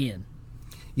Redneck again.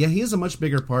 Yeah, he has a much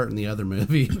bigger part in the other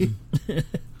movie.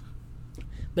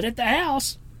 But at the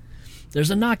house, there's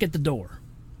a knock at the door.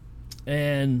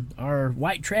 And our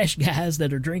white trash guys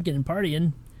that are drinking and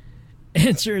partying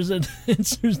answers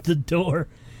the door,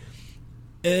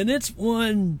 and it's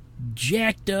one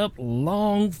jacked up,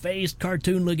 long-faced,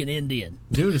 cartoon-looking Indian.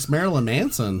 Dude, it's Marilyn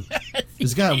Manson.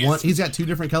 He's got two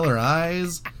different color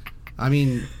eyes. I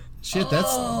mean, shit,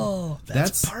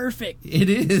 that's perfect. It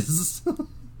is.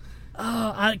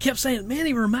 I kept saying, man,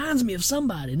 he reminds me of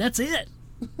somebody, and that's it.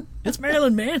 It's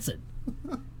Marilyn Manson.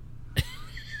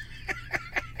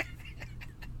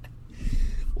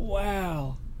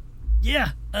 Wow. Yeah.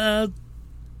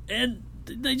 And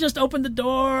they just opened the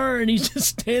door, and he's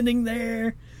just standing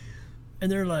there,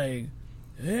 and they're like,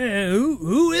 hey,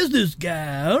 who is this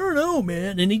guy? I don't know,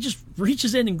 man. And he just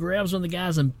reaches in and grabs one of the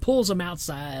guys and pulls him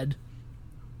outside.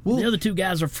 Well, the other two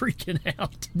guys are freaking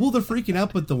out. Well, they're freaking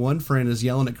out, but the one friend is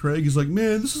yelling at Craig. He's like,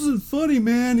 "Man, this isn't funny,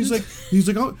 man." He's like,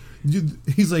 "Oh,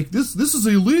 this is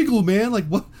illegal, man. Like,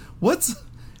 what's?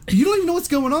 You don't even know what's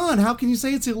going on. How can you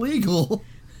say it's illegal?"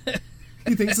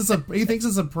 He thinks it's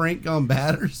a prank gone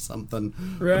bad or something.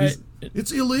 Right?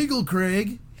 It's illegal,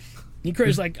 Craig. And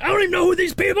Craig's like, "I don't even know who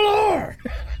these people are."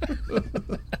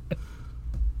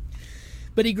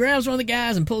 But he grabs one of the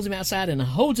guys and pulls him outside and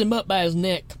holds him up by his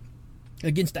neck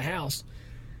against the house.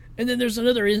 And then there's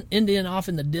another Indian off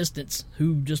in the distance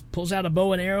who just pulls out a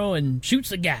bow and arrow and shoots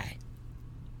the guy,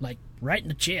 like right in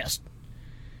the chest.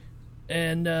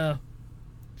 And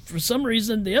for some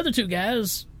reason, the other two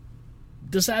guys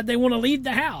decide they want to leave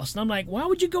the house. And I'm like, why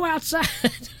would you go outside?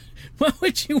 Why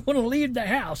would you want to leave the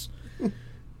house?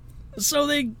 So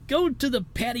they go to the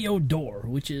patio door,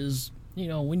 which is, you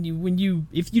know,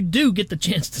 if you do get the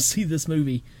chance to see this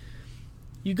movie,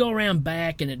 you go around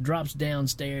back and it drops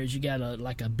downstairs. You got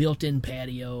a built-in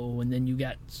patio, and then you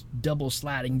got double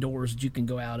sliding doors that you can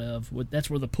go out of. That's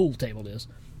where the pool table is.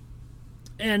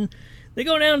 And they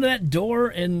go down to that door,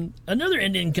 and another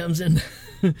Indian comes in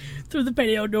through the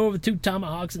patio door with two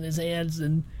tomahawks in his hands.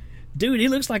 And dude, he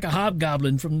looks like a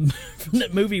hobgoblin from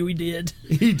that movie we did.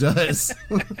 He does.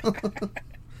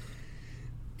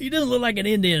 He doesn't look like an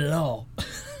Indian at all.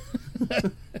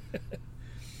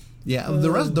 Yeah,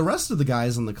 the rest of the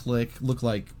guys on the clique look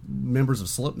like members of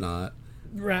Slipknot.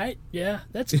 Right? Yeah,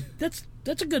 that's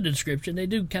a good description. They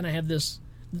do kind of have this.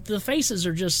 The faces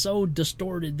are just so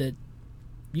distorted that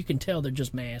you can tell they're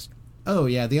just masked. Oh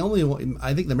yeah, the only one,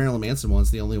 I think the Marilyn Manson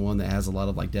one's the only one that has a lot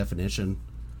of like definition.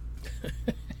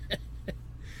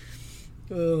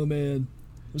 Oh man!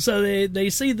 So they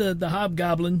see the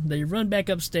hobgoblin. They run back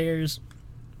upstairs,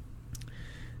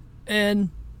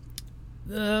 and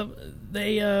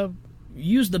they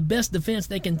use the best defense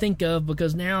they can think of,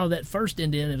 because now that first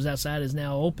Indian that was outside has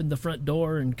now opened the front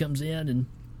door and comes in,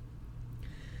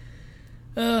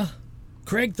 and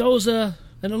Craig throws an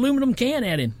aluminum can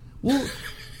at him. Well,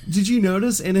 did you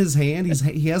notice in his hand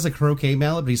he has a croquet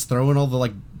mallet, but he's throwing all the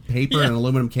like paper and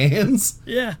aluminum cans?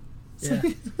 Yeah.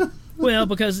 Well,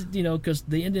 because the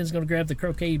Indian's going to grab the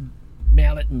croquet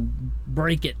mallet and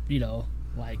break it,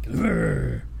 like.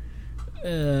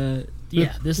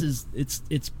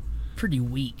 It's pretty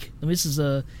weak. I mean, this is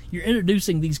you're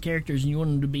introducing these characters and you want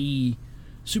them to be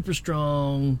super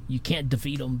strong. You can't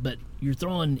defeat them, but you're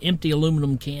throwing empty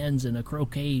aluminum cans and a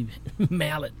croquet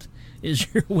mallet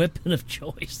is your weapon of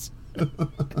choice.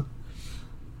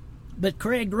 But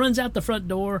Craig runs out the front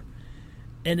door,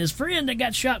 and his friend that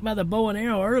got shot by the bow and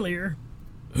arrow earlier,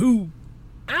 who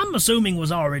I'm assuming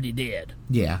was already dead.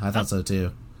 Yeah, I thought so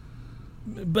too.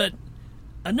 But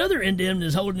another Indian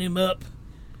is holding him up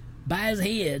by his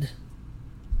head,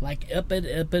 like up at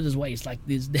his waist, like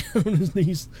this, down on his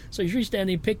knees. So he reached down and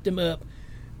he picked him up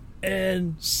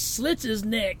and slits his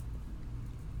neck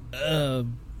of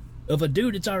a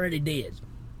dude that's already dead.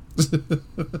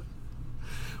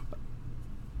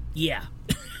 Yeah.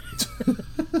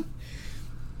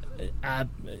 I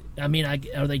mean,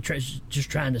 are they just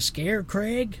trying to scare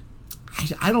Craig?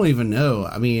 I don't even know.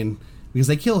 I mean, because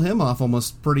they kill him off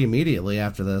almost pretty immediately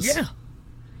after this.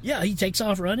 Yeah, he takes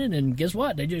off running, and guess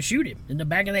what? They just shoot him in the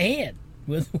back of the head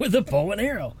with a bow and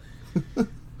arrow.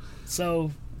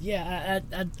 So, yeah,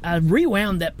 I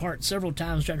rewound that part several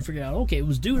times trying to figure out, okay,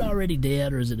 was dude already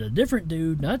dead, or is it a different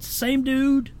dude? No, it's the same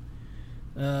dude.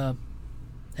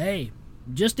 Hey,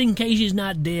 just in case he's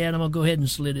not dead, I'm going to go ahead and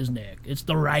slit his neck. It's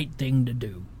the right thing to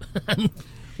do.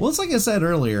 Well, it's like I said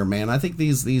earlier, man. I think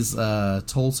these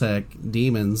Toltec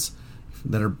demons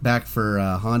that are back for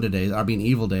Honda days,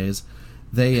 Evil days,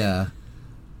 they're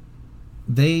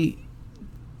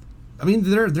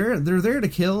there to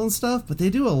kill and stuff, but they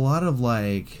do a lot of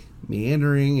like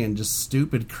meandering and just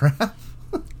stupid crap.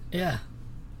 Yeah,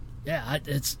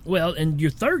 and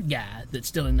your third guy that's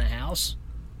still in the house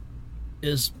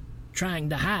is trying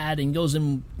to hide and goes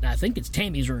in, I think it's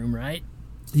Tammy's room, right?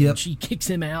 Yep. And she kicks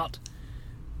him out,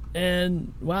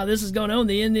 And while this is going on,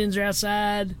 the Indians are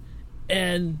outside,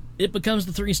 and it becomes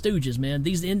the Three Stooges, man.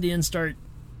 These Indians start,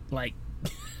 like,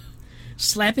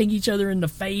 slapping each other in the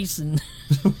face, and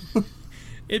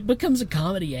it becomes a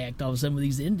comedy act all of a sudden with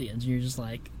these Indians. And you're just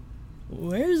like,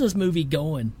 where is this movie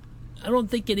going? I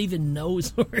don't think it even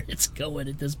knows where it's going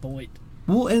at this point.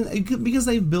 Well, and because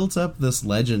they've built up this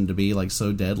legend to be, like,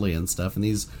 so deadly and stuff, and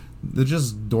they're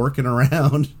just dorking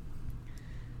around.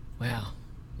 Wow.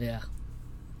 Yeah.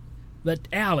 But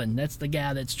Alan, that's the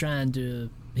guy that's trying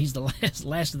to... He's the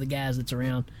last of the guys that's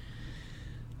around.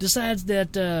 Decides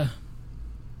that,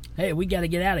 hey, we got to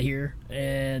get out of here.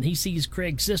 And he sees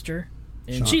Craig's sister,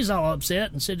 and she's all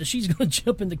upset and said that she's going to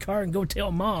jump in the car and go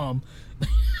tell Mom.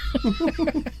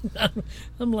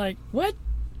 I'm like, what?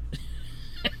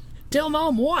 Tell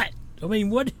Mom what? I mean,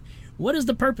 what is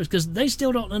the purpose? Because they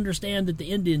still don't understand that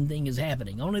the Indian thing is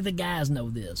happening. Only the guys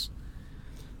know this.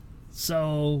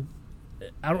 So...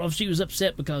 I don't know if she was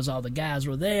upset because all the guys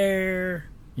were there,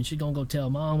 and she's gonna go tell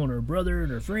Mom on her brother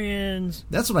and her friends.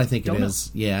 That's what I think it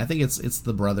is. Yeah, I think it's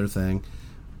the brother thing.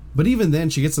 But even then,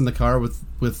 she gets in the car with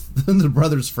the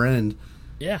brother's friend.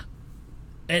 Yeah,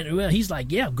 and well, he's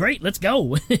like, "Yeah, great, let's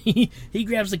go." He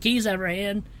grabs the keys out of her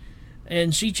hand,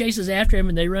 and she chases after him,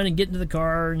 and they run and get into the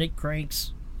car, and it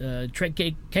cranks, crank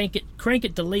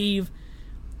it to leave,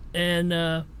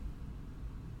 and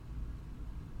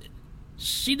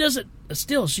she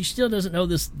still doesn't know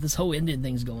this whole Indian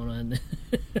thing's going on.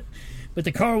 But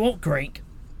the car won't crank.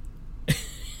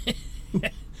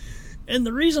 And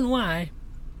the reason why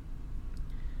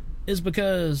is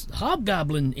because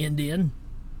Hobgoblin Indian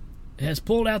has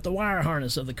pulled out the wire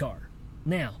harness of the car.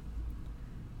 Now,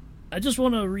 I just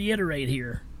want to reiterate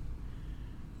here.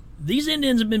 These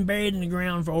Indians have been buried in the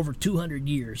ground for over 200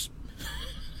 years.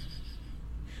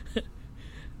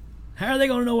 How are they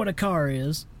going to know what a car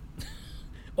is?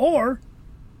 Or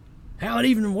how it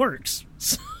even works.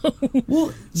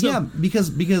 Yeah,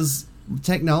 because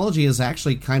technology is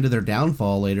actually kind of their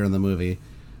downfall later in the movie.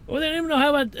 Well, they don't even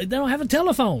know they don't have a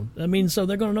telephone. I mean, so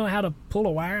they're going to know how to pull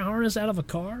a wire harness out of a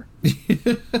car?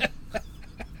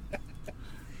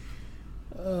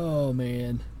 Oh,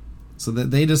 man. So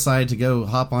that they decide to go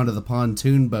hop onto the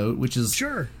pontoon boat, which is...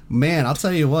 Sure. Man, I'll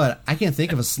tell you what, I can't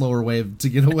think of a slower way to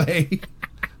get away.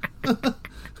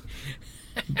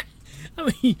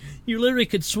 I mean, you literally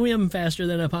could swim faster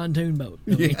than a pontoon boat.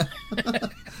 Yeah.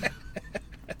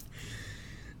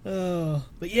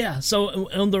 But yeah, so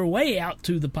on their way out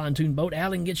to the pontoon boat,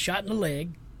 Alan gets shot in the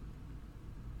leg.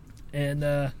 And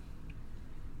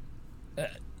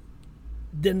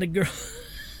then the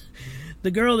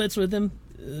girl that's with him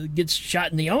gets shot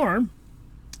in the arm.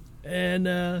 And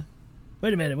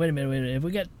wait a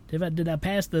minute. Did I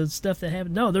pass the stuff that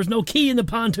happened? No, there's no key in the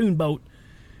pontoon boat.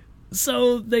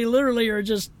 So they literally are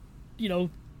just,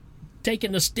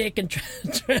 taking a stick and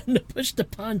trying to push the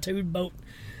pontoon boat.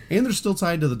 And they're still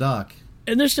tied to the dock.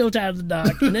 And that's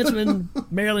when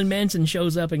Marilyn Manson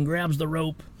shows up and grabs the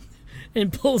rope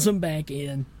and pulls them back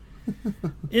in.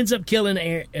 Ends up killing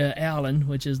Alan,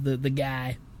 which is the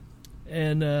guy.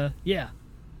 And,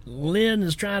 Lynn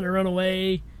is trying to run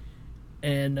away.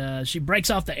 And she breaks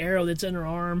off the arrow that's in her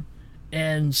arm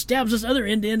and stabs this other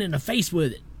Indian in the face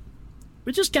with it.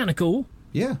 Which is kind of cool.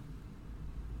 Yeah.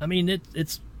 I mean,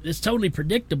 it's totally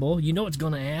predictable. You know it's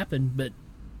going to happen, but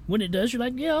when it does, you're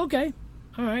like, yeah, okay.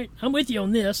 All right, I'm with you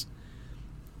on this.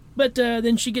 But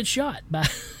then she gets shot by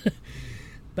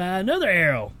another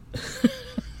arrow.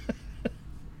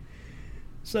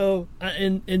 So,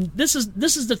 and this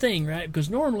is the thing, right? Because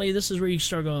normally this is where you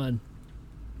start going,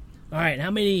 all right,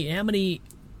 how many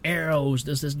arrows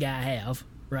does this guy have,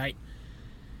 right?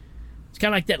 It's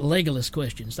kind of like that Legolas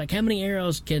question. It's like, how many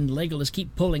arrows can Legolas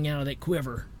keep pulling out of that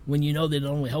quiver when you know that it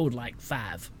only hold like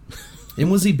 5?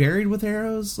 And was he buried with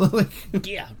arrows?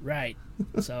 Yeah, right.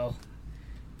 So,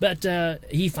 but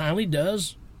he finally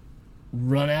does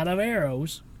run out of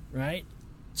arrows, right?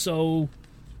 So,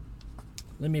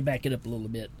 let me back it up a little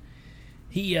bit.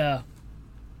 He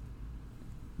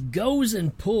goes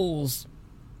and pulls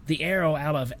the arrow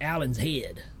out of Alan's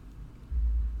head,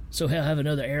 so he'll have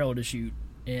another arrow to shoot.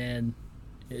 And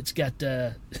it's got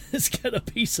a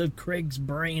piece of Craig's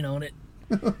brain on it.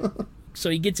 So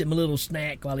he gets him a little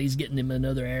snack while he's getting him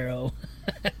another arrow.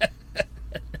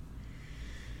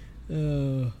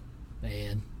 Oh,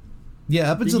 man.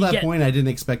 Yeah, up until that point, I didn't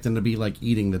expect him to be, like,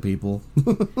 eating the people.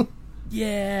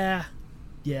 Yeah.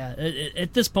 Yeah.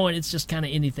 At this point, it's just kind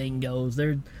of anything goes.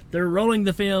 They're rolling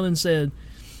the film and said,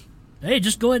 hey,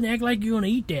 just go ahead and act like you're going to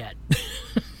eat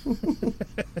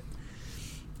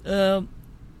that.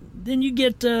 Then you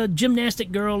get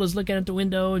gymnastic girl is looking at the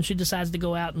window, and she decides to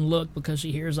go out and look because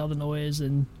she hears all the noise,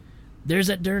 and there's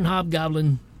that darn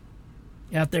hobgoblin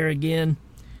out there again.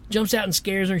 Jumps out and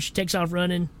scares her, and she takes off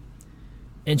running.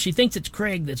 And she thinks it's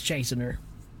Craig that's chasing her.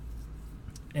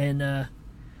 And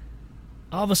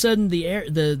all of a sudden, the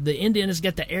Indian has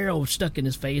got the arrow stuck in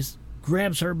his face,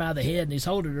 grabs her by the head, and he's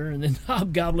holding her. And then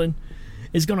Hobgoblin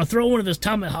is going to throw one of his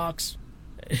tomahawks.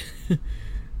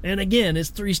 And again, it's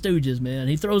Three Stooges, man.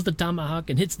 He throws the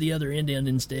tomahawk and hits the other Indian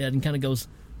instead, and kind of goes,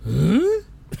 huh?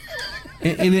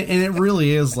 and it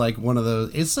really is like one of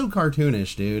those. It's so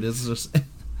cartoonish, dude. It's just,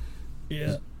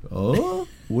 yeah. Oh,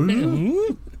 what is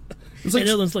it? It's like,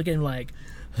 and Dylan's looking like.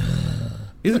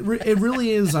 It really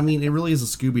is. I mean, it really is a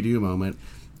Scooby-Doo moment.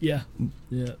 Yeah,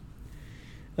 yeah.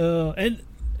 And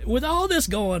with all this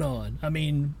going on, I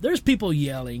mean, there's people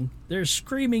yelling, there's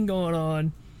screaming going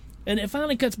on, and it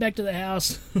finally cuts back to the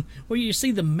house where you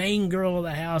see the main girl of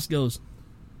the house goes,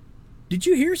 "Did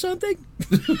you hear something?"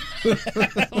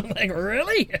 I'm like,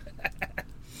 really?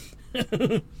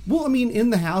 Well, I mean,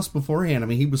 in the house beforehand, I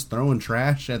mean, he was throwing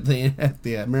trash at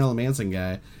the Marilyn Manson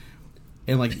guy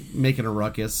and like making a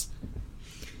ruckus.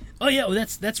 Oh yeah, well,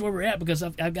 that's where we're at, because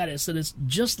I've got it. So it's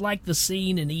just like the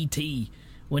scene in E.T.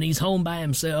 when he's home by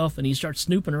himself and he starts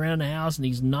snooping around the house and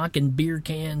he's knocking beer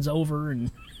cans over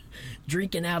and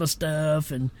drinking out of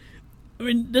stuff, and I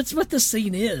mean that's what the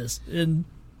scene is. And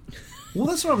well,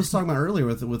 that's what I was talking about earlier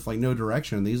with like No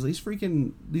Direction. These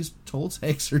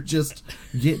Toltecs are just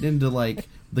getting into like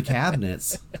the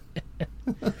cabinets.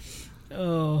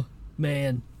 Oh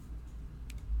man.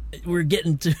 We're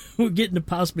getting to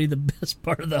possibly the best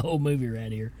part of the whole movie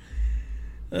right here.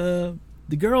 The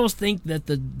girls think that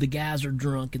the guys are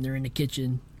drunk and they're in the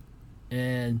kitchen,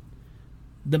 and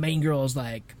the main girl is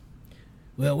like,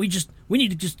 "Well, we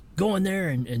need to just go in there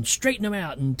and straighten them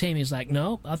out." And Tammy's like,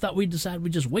 "No, I thought we decided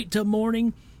we'd just wait till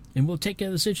morning and we'll take care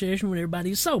of the situation when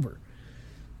everybody's sober."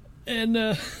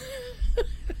 And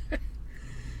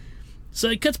so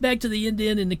it cuts back to the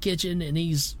Indian in the kitchen, and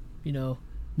he's,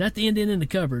 not the Indian in the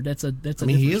cupboard. That's a. I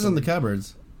mean, he is story. in the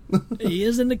cupboards. He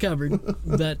is in the cupboard,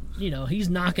 but he's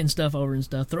knocking stuff over and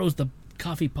stuff. Throws the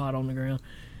coffee pot on the ground,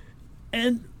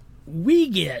 and we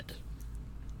get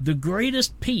the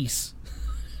greatest piece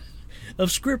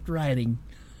of script writing.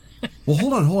 Well,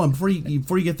 hold on. Before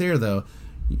you get there, though,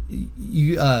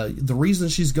 the reason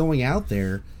she's going out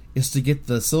there is to get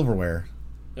the silverware.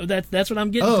 That's what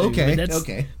I'm getting. Oh, to. okay. I mean,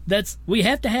 okay. We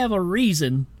have to have a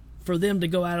reason for them to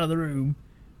go out of the room.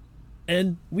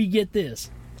 And we get this.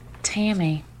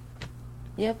 Tammy.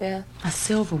 Yeah, Beth. My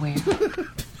silverware.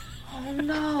 Oh,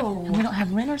 no. And we don't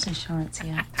have renter's insurance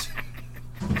yet.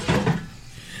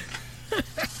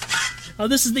 Oh,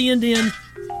 this is the Indian.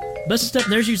 Busting stuff.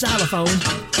 There's your xylophone.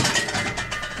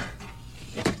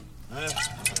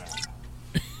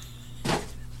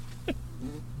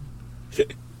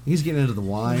 He's getting into the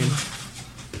wine.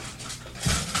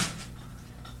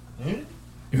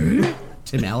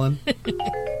 Tim Allen.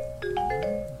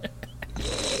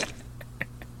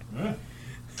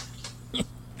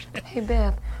 Hey,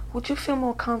 Beth, would you feel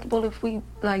more comfortable if we,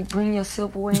 bring your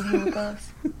silverware in here with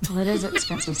us? Well, it is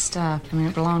expensive stuff. I mean,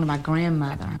 it belonged to my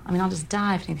grandmother. I mean, I'll just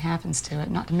die if anything happens to it,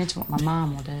 not to mention what my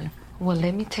mom will do. Well,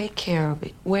 let me take care of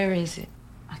it. Where is it?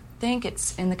 I think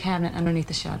it's in the cabinet underneath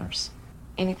the shutters.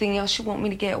 Anything else you want me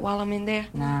to get while I'm in there?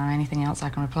 No, anything else I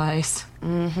can replace.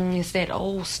 Mm-hmm. It's that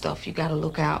old stuff you gotta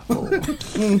look out for.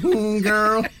 Mm-hmm,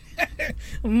 girl.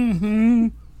 Mm-hmm.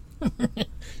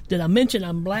 Did I mention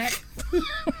I'm black?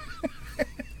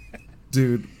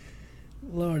 Dude,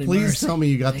 Lordy please mercy. tell me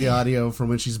you got the audio from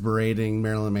when she's berating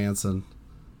Marilyn Manson.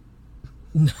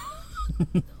 No,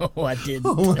 I didn't.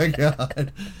 Oh my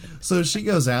god. So she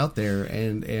goes out there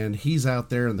and he's out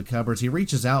there in the cupboards. He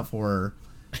reaches out for her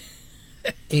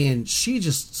and she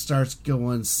just starts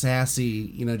going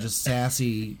sassy, just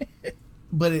sassy.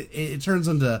 But it turns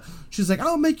into, she's like,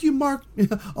 I'll make you march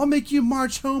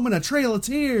home in a trail of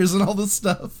tears and all this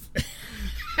stuff.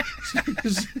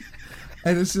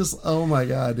 And it's just, oh my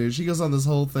god, dude. She goes on this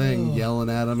whole thing yelling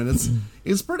at him, and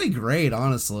it's pretty great,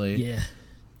 honestly.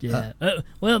 Yeah.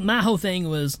 Well, my whole thing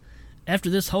was,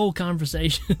 after this whole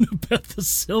conversation about the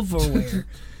silverware,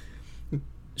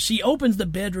 she opens the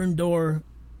bedroom door,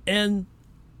 and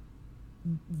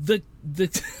the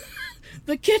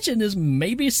kitchen is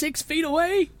maybe 6 feet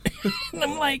away. And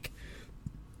I'm like,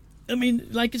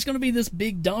 it's going to be this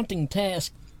big daunting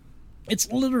task.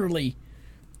 It's literally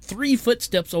 3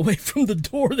 footsteps away from the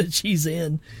door that she's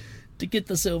in to get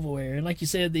the silverware. And like you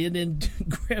said, the Indian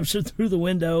grabs her through the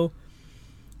window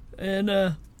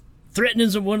and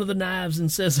threatens her one of the knives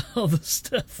and says all the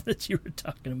stuff that you were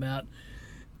talking about.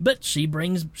 But she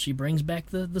brings back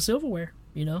the silverware,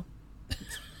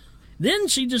 Then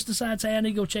she just decides, hey, I need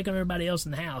to go check on everybody else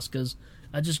in the house because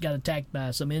I just got attacked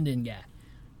by some Indian guy.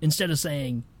 Instead of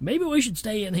saying, maybe we should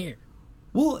stay in here.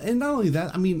 Well, and not only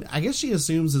that, I mean, I guess she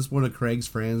assumes it's one of Craig's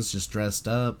friends just dressed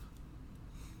up.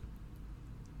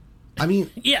 I mean,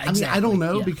 yeah, exactly. I don't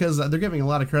know because they're giving a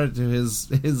lot of credit to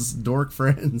his dork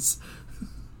friends.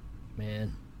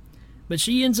 Man. But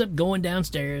she ends up going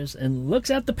downstairs and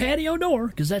looks out the patio door,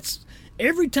 because that's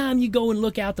every time you go and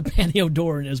look out the patio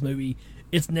door in this movie,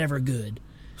 it's never good.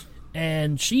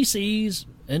 And she sees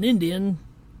an Indian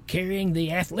carrying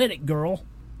the athletic girl,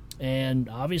 and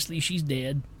obviously she's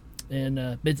dead.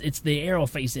 And but it's the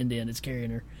arrow-faced Indian that's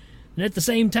carrying her. And at the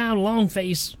same time,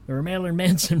 Longface, or Marilyn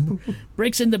Manson,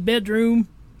 breaks in the bedroom,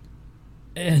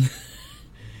 and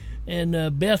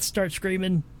Beth starts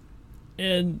screaming,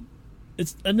 and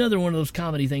it's another one of those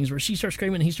comedy things where she starts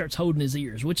screaming and he starts holding his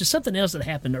ears, which is something else that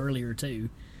happened earlier, too.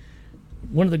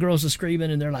 One of the girls is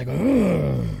screaming, and they're like,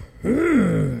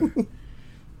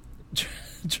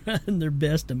 trying their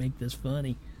best to make this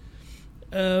funny.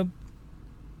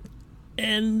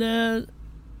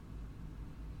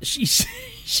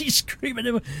 She's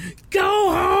screaming,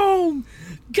 "Go home!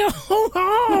 Go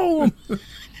home!"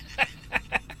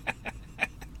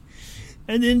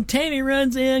 And then Tammy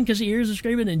runs in because she hears her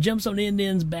screaming and jumps on the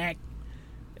Indian's back.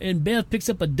 And Beth picks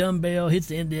up a dumbbell, hits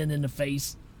the Indian in the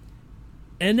face.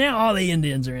 And now all the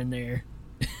Indians are in there.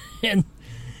 and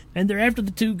they're after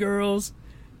the two girls.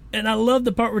 And I love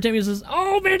the part where Tammy says,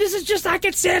 "Oh man, this is just like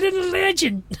it said in the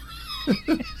legend."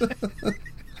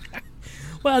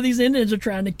 Well, these Indians are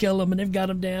trying to kill him, and they've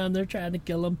got him down. They're trying to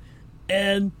kill him.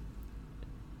 And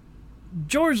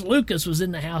George Lucas was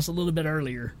in the house a little bit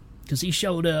earlier because he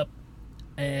showed up,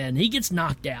 and he gets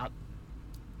knocked out.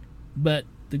 But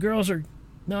the girls are,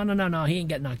 no, he ain't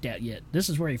got knocked out yet. This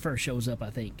is where he first shows up, I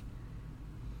think.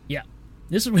 Yeah,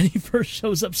 this is when he first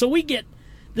shows up. So we get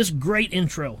this great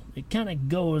intro. It kind of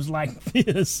goes like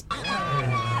this.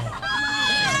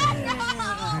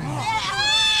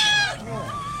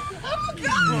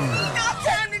 Not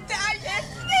time to die yet.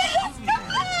 Please, come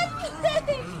on,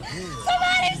 please.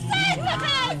 Somebody save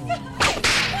us.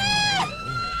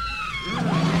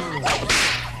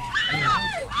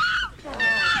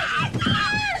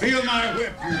 Feel my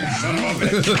whip, you son of a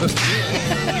bitch.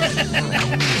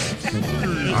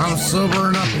 I'm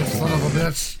sobering up, you son of a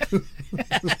bitch.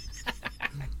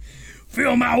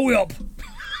 Feel my whip.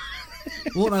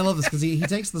 Well, and I love this because he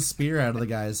takes the spear out of the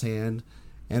guy's hand,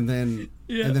 and then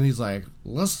he's like,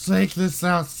 "Let's take this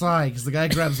outside," because the guy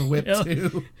grabs a whip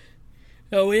too.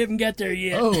 Oh, we haven't got there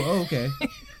yet. Oh, okay.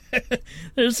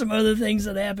 There's some other things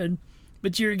that happen,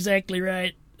 but you're exactly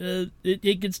right.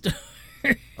 It gets to.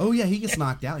 Oh yeah, he gets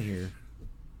knocked out here.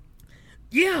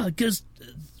 Yeah, because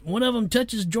one of them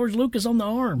touches George Lucas on the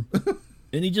arm,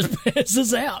 and he just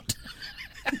passes out.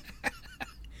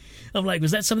 I'm like,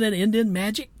 was that some of that Indian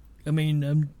magic? I mean,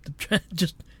 I'm trying to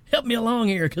just help me along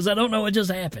here because I don't know what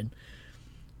just happened.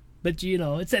 But, you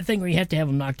know, it's that thing where you have to have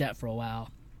them knocked out for a while.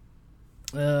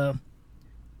 And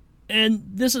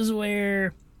this is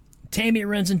where Tammy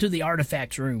runs into the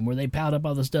artifacts room where they piled up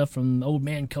all the stuff from Old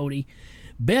Man Cody.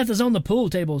 Beth is on the pool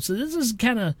table, so this is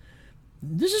getting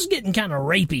kind of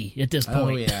rapey at this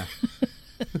point.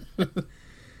 Oh,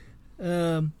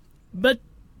 yeah. But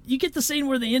you get the scene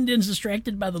where the Indian's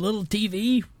distracted by the little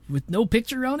TV with no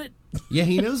picture on it. Yeah,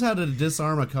 he knows how to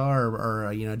disarm a car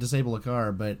or disable a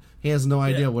car, but he has no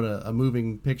idea what a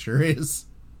moving picture is.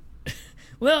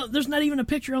 Well, there's not even a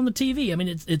picture on the TV. I mean,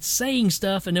 it's saying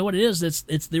stuff, and what it is,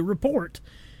 it's the report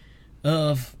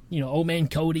of, Old Man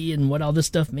Cody and what all this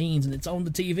stuff means, and it's on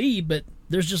the TV, but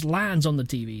there's just lines on the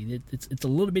TV. It's a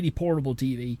little bitty portable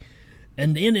TV,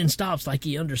 and the Indian stops like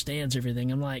he understands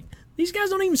everything. I'm like, these guys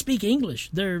don't even speak English.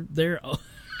 They're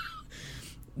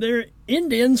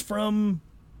Indians from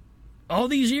all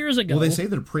these years ago. Well, they say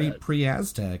they're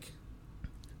pre-Aztec.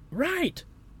 Right.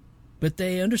 But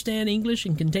they understand English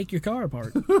and can take your car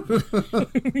apart.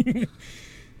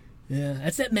 Yeah,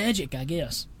 that's that magic, I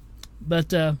guess.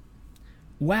 But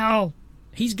while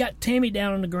he's got Tammy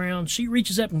down on the ground, she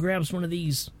reaches up and grabs one of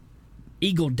these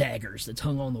eagle daggers that's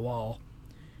hung on the wall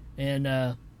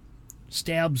and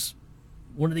stabs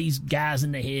one of these guys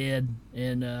in the head.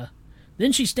 And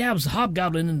then she stabs the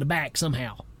hobgoblin in the back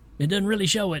somehow. It doesn't really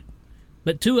show it,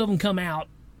 but two of them come out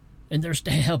and they're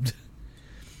stabbed.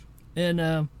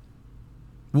 And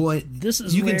well, this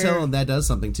is you where... can tell that does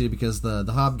something too, because the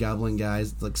hobgoblin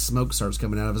guy's like smoke starts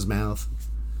coming out of his mouth.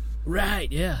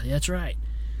 Right, yeah, that's right.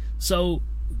 So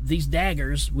these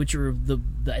daggers, which are the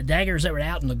daggers that were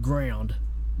out in the ground,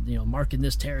 marking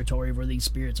this territory where these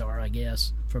spirits are, I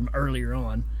guess, from earlier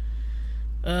on.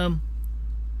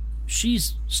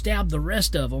 she's stabbed the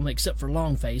rest of them except for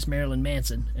Longface, Marilyn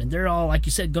Manson, and they're all, like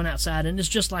you said, going outside, and it's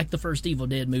just like the first Evil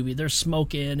Dead movie. They're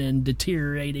smoking and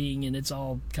deteriorating, and it's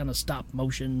all kind of stop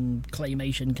motion,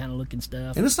 claymation kind of looking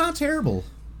stuff. And it's not terrible.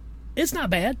 It's not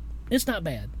bad. It's not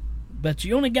bad. But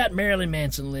you only got Marilyn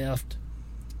Manson left,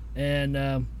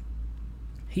 and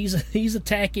he's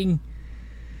attacking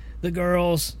the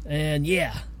girls, and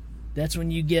yeah, that's when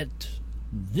you get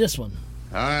this one.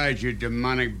 All right, you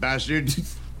demonic bastard.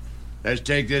 Let's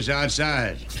take this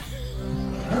outside.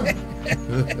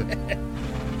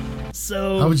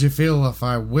 So, how would you feel if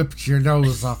I whipped your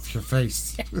nose off your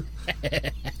face?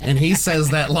 And he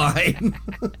says that line.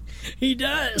 He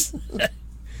does.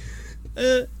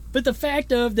 But the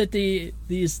fact of that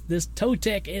this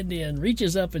Totec Indian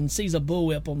reaches up and sees a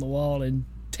bullwhip on the wall and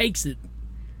takes it,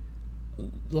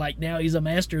 like now he's a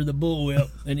master of the bullwhip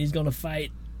and he's going to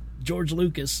fight George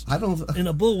Lucas in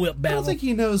a bullwhip battle. I don't think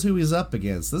he knows who he's up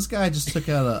against. This guy just took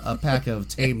out a pack of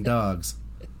tame dogs.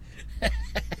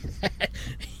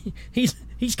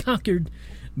 He's conquered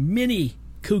many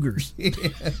cougars.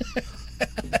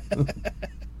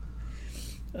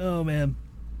 Oh man.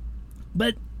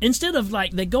 But instead of,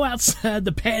 like, they go outside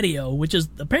the patio, which is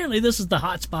apparently this is the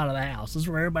hot spot of the house. This is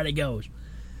where everybody goes.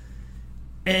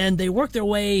 And they work their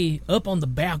way up on the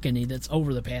balcony that's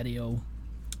over the patio.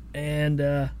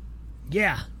 And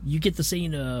yeah, you get the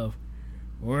scene of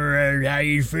how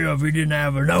you feel if you didn't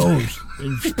have a nose.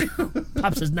 And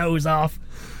pops his nose off.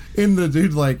 And the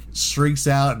dude, like, shrieks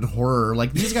out in horror.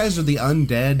 Like, these guys are the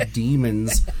undead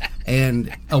demons,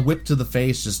 and a whip to the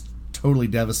face just totally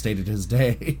devastated his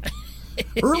day.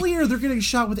 Earlier, they're getting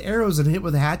shot with arrows and hit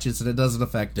with hatchets, and it doesn't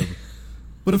affect them.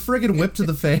 But a friggin' whip to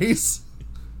the face?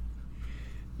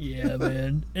 Yeah,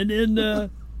 man. And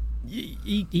then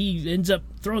he ends up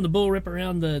throwing the bullwhip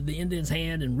around the Indian's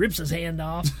hand and rips his hand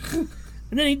off. And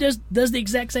then he does the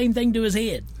exact same thing to his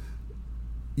head.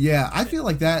 Yeah, I feel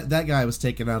like that guy was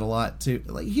taken out a lot, too.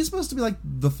 Like, he's supposed to be, like,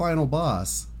 the final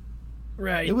boss.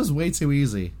 Right. It was way too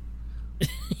easy.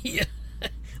 Yeah.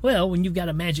 Well, when you've got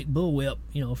a magic bullwhip,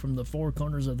 from the four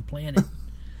corners of the planet.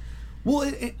 Well,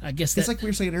 I guess it's like we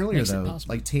were saying earlier, though.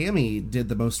 Like, Tammy did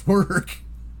the most work.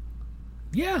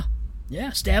 Yeah.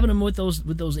 Yeah, stabbing him with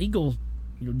those eagle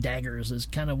daggers is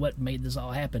kind of what made this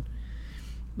all happen.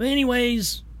 But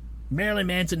anyways, Marilyn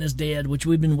Manson is dead, which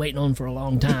we've been waiting on for a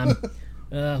long time.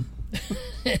 I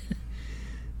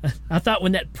thought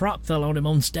when that prop fell on him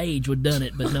on stage would done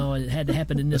it, but no, it had to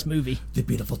happen in this movie. The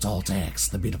beautiful tall tax.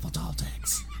 The beautiful tall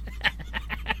tax.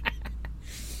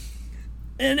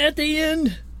 And at the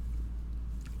end,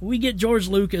 we get George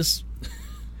Lucas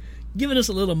giving us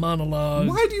a little monologue.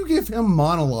 Why do you give him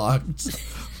monologues?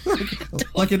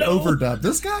 like an overdub.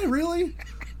 This guy, really?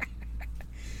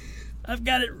 I've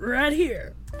got it right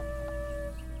here.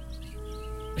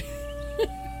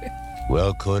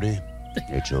 Well, Cody,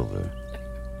 it's over.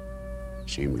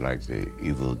 Seemed like the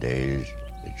evil days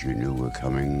that you knew were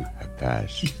coming have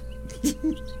passed.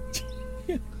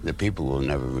 The people will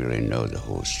never really know the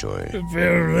whole story.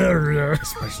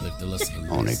 Especially if they listen to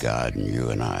this. Only God and you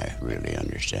and I really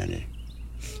understand it.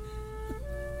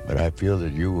 But I feel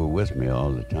that you were with me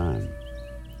all the time.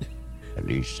 At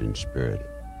least in spirit.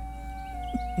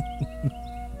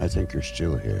 I think you're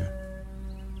still here.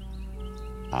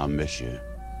 I'll miss you.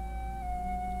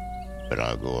 But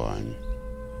I'll go on.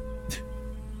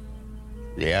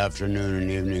 The afternoon and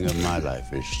evening of my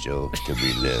life is still to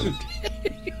be lived.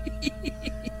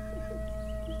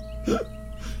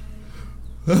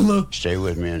 Hello. Stay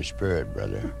with me in spirit,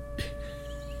 brother.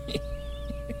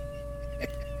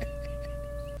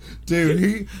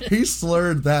 Dude, he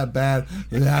slurred that bad.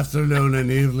 The afternoon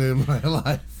and evening of my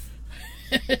life.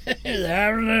 The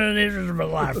afternoon and evening of my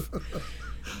life.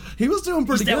 He was doing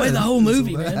pretty good. That way the whole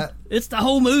movie, man. It's the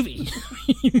whole movie.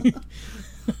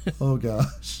 Oh,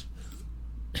 gosh.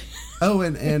 Oh,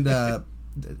 and I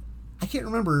can't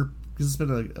remember, because it's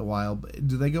been a while, but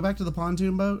do they go back to the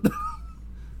pontoon boat?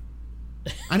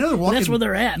 I know they're walking. That's where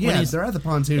they're at. Yeah, they're at the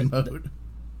pontoon boat.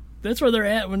 That's where they're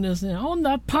at when they're on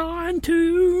the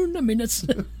pontoon. I mean, that's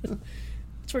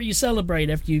where you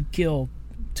celebrate after you kill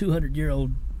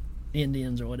 200-year-old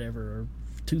Indians or whatever, or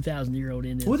 2,000-year-old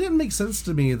Indians. Well, it didn't make sense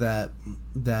to me that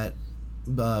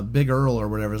Big Earl, or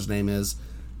whatever his name is,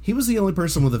 he was the only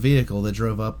person with a vehicle that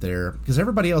drove up there, because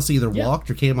everybody else either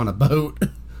walked or came on a boat.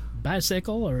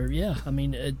 Bicycle, or, yeah, I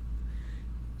mean,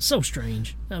 so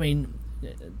strange. I mean...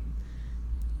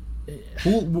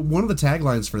 Well, one of the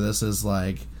taglines for this is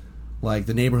like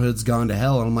the neighborhood's gone to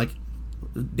hell, and I'm like,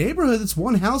 neighborhood? It's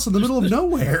one house in the middle of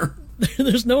nowhere.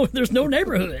 There's no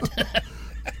neighborhood.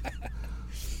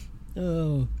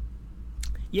 Oh,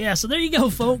 yeah. So there you go,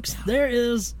 folks. There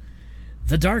is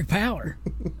The Dark Power.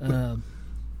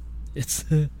 It's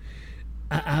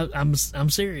I'm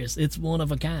serious. It's one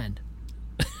of a kind.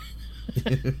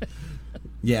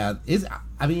 Yeah,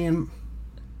 I mean,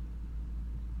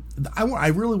 I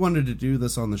really wanted to do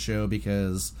this on the show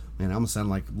because, man, I'm gonna sound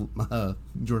like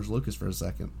George Lucas for a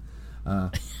second.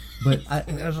 But I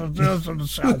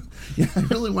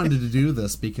really wanted to do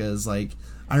this because, like,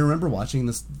 I remember watching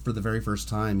this for the very first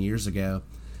time years ago,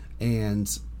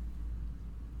 and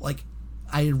like,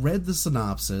 I read the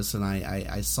synopsis and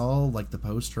I saw like the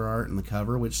poster art and the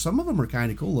cover, which some of them were kind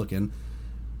of cool looking,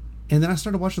 and then I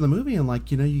started watching the movie and,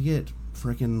 like, you know, you get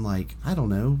freaking, like, I don't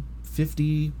know,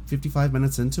 55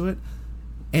 minutes into it,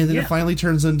 and then it finally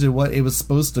turns into what it was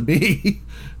supposed to be,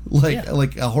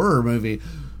 like a horror movie.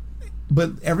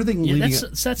 But everything leading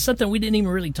that's something we didn't even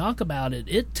really talk about.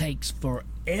 It takes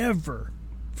forever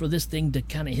for this thing to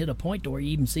kind of hit a point to where you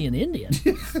even see an Indian.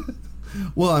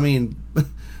 Well, I mean,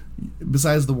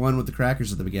 besides the one with the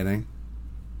crackers at the beginning.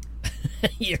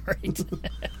 You're right.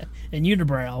 And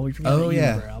Unibrow. We forgot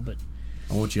Unibrow, but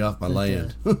I want you off my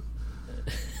land.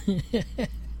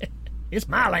 It's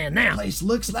my land now. Place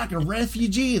looks like a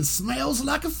refugee and smells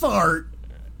like a fart.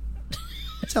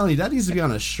 I'm telling you, that needs to be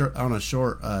on a short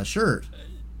shirt.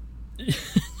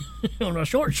 On a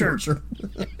short shirt.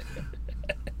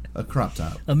 A crop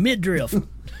top. A midriff. Did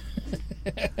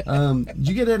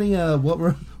you get any what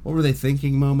were they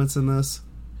thinking moments in this?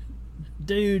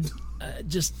 Dude,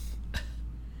 just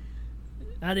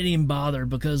I didn't even bother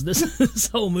because this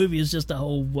whole movie is just a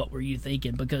whole what were you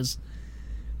thinking, because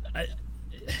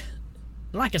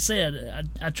like I said,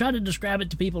 I try to describe it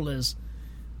to people as,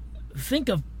 think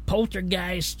of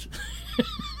Poltergeist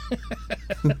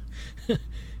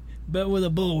but with a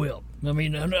bullwhip. I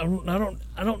mean, I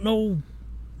don't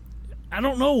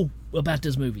know about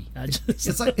this movie.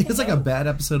 It's like a bad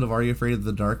episode of Are You Afraid of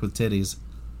the Dark with titties.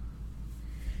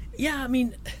 Yeah, I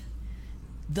mean,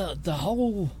 the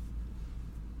whole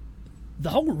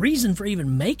reason for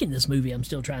even making this movie, I'm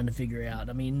still trying to figure out.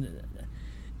 I mean,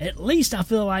 at least I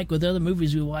feel like with other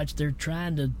movies we watch, they're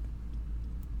trying to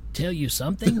tell you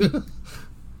something.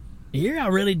 Here, I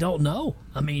really don't know.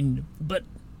 I mean, but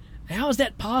how is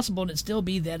that possible and it still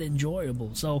be that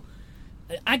enjoyable? So,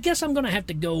 I guess I'm going to have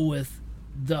to go with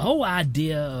the whole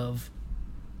idea of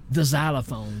the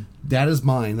xylophone. That is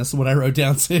mine. That's what I wrote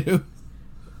down too.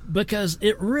 Because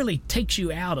it really takes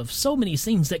you out of so many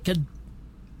scenes that could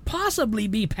possibly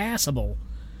be passable.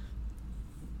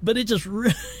 But it just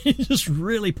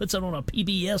really puts it on a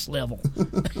PBS level.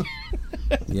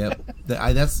 Yep.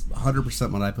 That's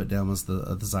 100% what I put down was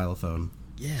the xylophone.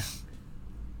 Yeah.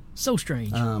 So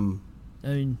strange. I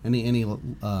mean, any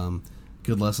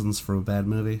good lessons from a bad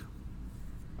movie?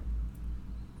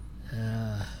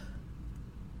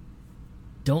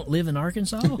 Don't live in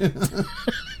Arkansas.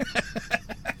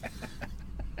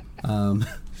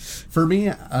 For me,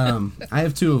 I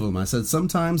have two of them. I said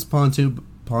sometimes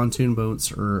pontoon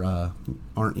boats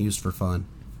aren't used for fun,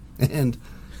 and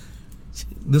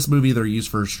this movie they're used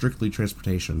for strictly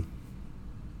transportation.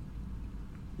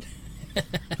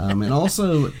 And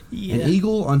also, an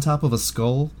eagle on top of a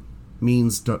skull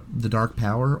means the dark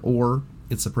power, or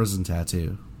it's a prison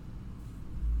tattoo.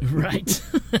 Right.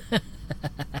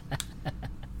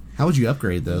 How would you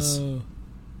upgrade this?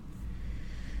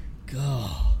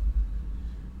 God.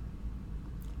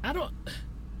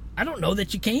 I don't know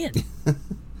that you can.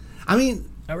 I mean,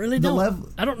 I really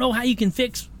don't. I don't know how you can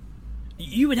fix.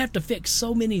 You would have to fix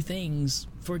so many things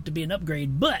for it to be an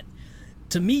upgrade. But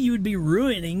to me, you would be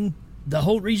ruining the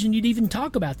whole reason you'd even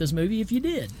talk about this movie if you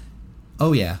did.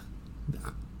 Oh yeah.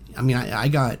 I mean, I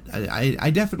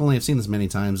definitely have seen this many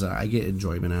times. I get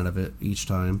enjoyment out of it each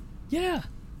time. Yeah.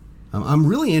 I'm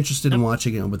really interested in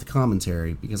watching it with the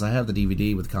commentary because I have the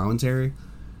DVD with commentary.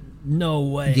 No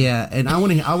way. Yeah, and I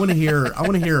want to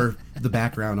hear the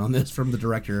background on this from the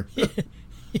director.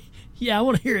 Yeah, I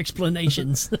want to hear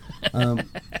explanations.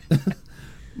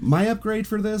 My upgrade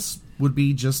for this would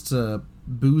be just to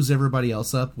booze everybody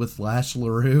else up with Lash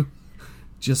LaRue.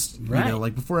 Just, you know,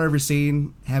 like before every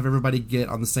scene, have everybody get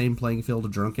on the same playing field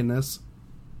of drunkenness.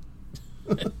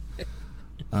 But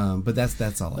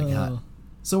that's all I got.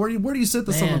 So where do you sit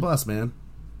this on the bus, man?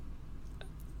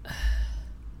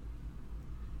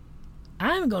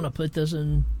 I'm going to put this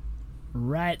in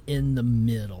right in the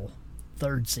middle,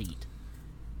 third seat.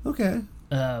 Okay.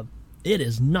 It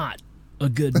is not a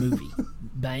good movie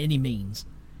by any means,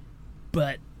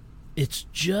 but it's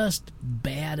just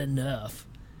bad enough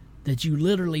that you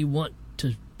literally want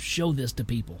to show this to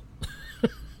people.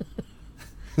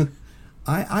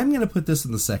 I'm going to put this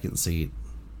in the second seat.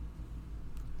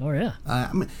 Oh yeah.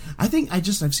 I mean, I think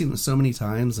I've seen it so many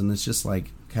times, and it's just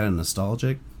like kind of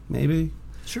nostalgic, maybe.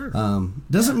 Sure.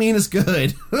 Doesn't mean it's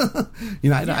good.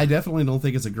 I definitely don't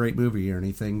think it's a great movie or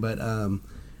anything, but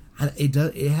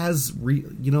it has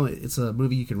it's a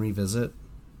movie you can revisit,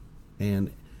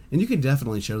 and you can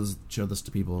definitely show this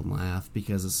to people and laugh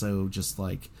because it's so just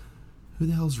like, who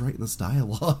the hell's writing this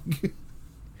dialogue?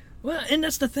 Well, and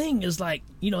that's the thing is like,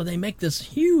 they make this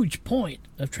huge point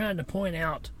of trying to point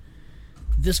out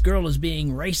this girl is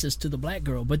being racist to the black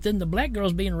girl, but then the black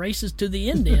girl's being racist to the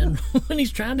Indian when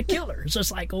he's trying to kill her. It's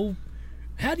just like, oh,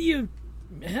 how do you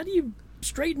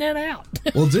straighten that out?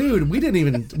 Well, dude, we didn't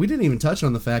even touch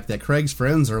on the fact that Craig's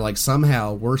friends are like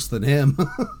somehow worse than him.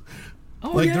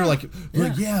 Oh, like yeah. they're like,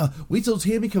 yeah, wait till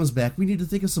Tammy comes back. We need to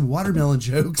think of some watermelon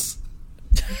jokes.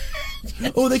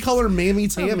 Oh, they call her Mammy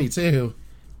Tammy too.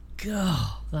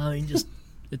 God, I mean, just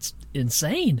it's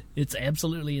insane. It's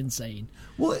absolutely insane.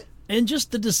 Well, and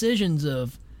just the decisions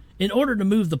of, in order to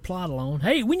move the plot along,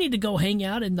 hey, we need to go hang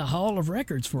out in the Hall of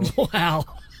Records for a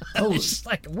while. Oh, it's just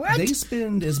like, what? They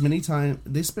spend as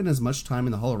much time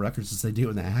in the Hall of Records as they do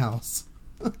in the house.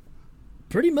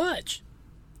 Pretty much.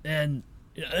 And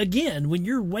again, when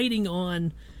you're waiting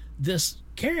on this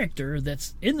character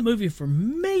that's in the movie for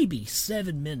maybe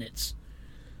 7 minutes,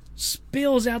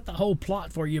 spills out the whole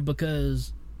plot for you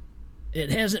because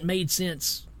it hasn't made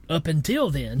sense up until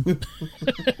then.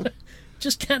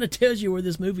 Just kind of tells you where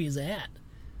this movie is at.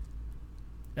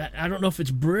 I don't know if it's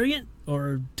brilliant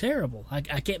or terrible. I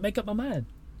can't make up my mind.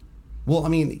 Well, I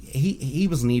mean, he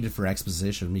was needed for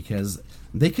exposition because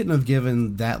they couldn't have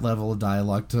given that level of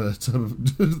dialogue to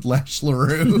Lash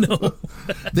LaRue. No.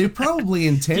 They probably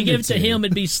intended to. You give it to him,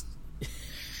 it'd be...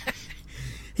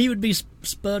 he would be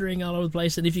sputtering all over the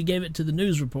place, and if you gave it to the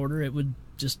news reporter, it would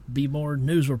just be more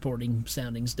news reporting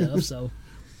sounding stuff. So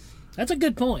that's a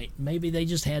good point. Maybe they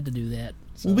just had to do that.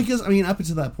 So. Well, because I mean, up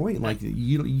until that point, like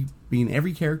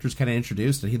every character's kind of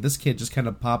introduced, and this kid just kind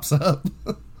of pops up.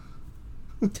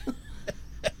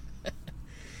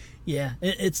 Yeah,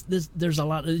 there's a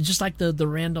lot. It's just like the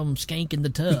random skank in the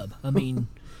tub. I mean,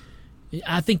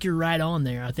 I think you're right on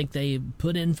there. I think they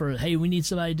put in for, hey, we need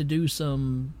somebody to do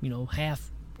some, half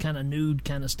kind of nude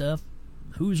kind of stuff.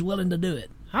 Who's willing to do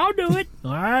it? I'll do it.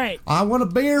 All right. I want a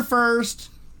beer first.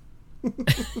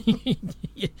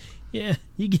 Yeah,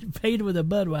 you get paid with a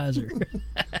Budweiser.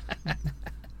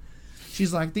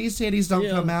 She's like, these titties don't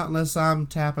come out unless I'm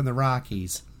tapping the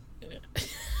Rockies.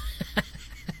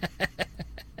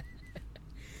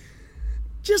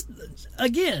 Just,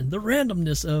 again, the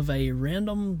randomness of a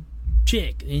random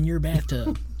chick in your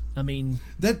bathtub. I mean...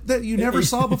 That you never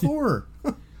saw before.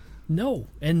 No,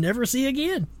 and never see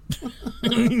again.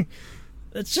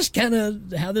 That's just kind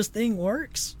of how this thing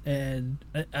works. And,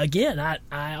 again,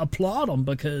 I applaud them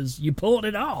because you pulled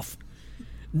it off.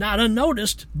 Not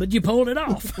unnoticed, but you pulled it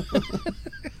off.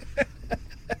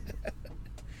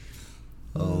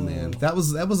 Oh, man. That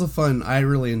was a fun... I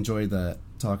really enjoyed that,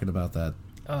 talking about that.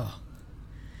 Oh.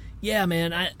 Yeah,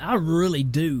 man, I really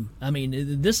do. I mean,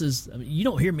 you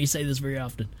don't hear me say this very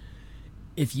often.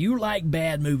 If you like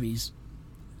bad movies,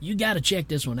 you got to check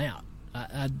this one out.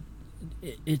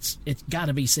 It's got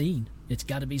to be seen. It's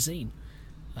got to be seen.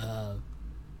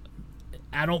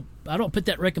 I don't put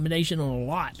that recommendation on a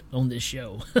lot on this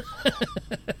show.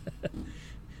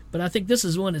 But I think this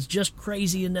is one that's just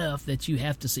crazy enough that you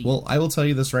have to see. Well, I will tell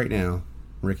you this right now,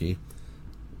 Ricky.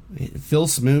 Phil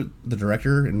Smoot, the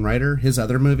director and writer, his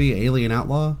other movie, Alien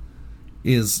Outlaw,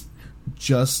 is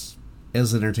just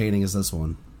as entertaining as this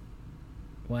one.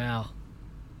 Wow.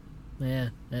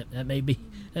 Yeah, that may be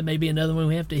another one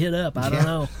we have to hit up. I don't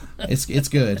know. It's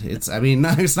good. It's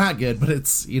not good, but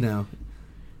it's, Did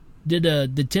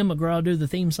Tim McGraw do the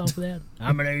theme song for that?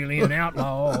 I'm an alien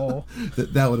outlaw.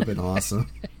 That would have been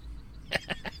awesome.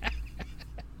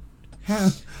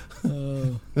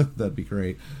 That'd be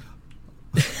great.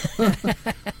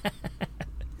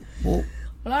 Well,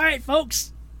 all right,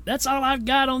 folks. That's all I've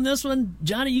got on this one.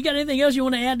 Johnny, you got anything else you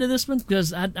want to add to this one?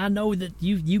 Because I know that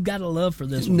you got a love for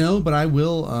this one. No, but I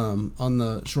will, on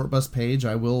the Short Bus page,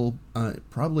 I will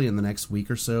probably in the next week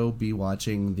or so be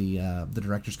watching the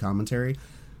director's commentary.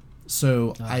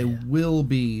 So I will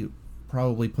be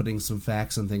probably putting some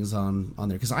facts and things on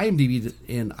there. Because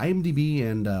IMDb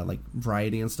and like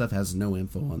Variety and stuff has no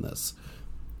info on this.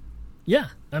 Yeah,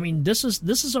 I mean, this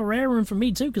is a rare one for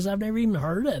me, too, because I've never even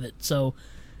heard of it. So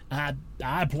I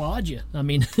applaud you. I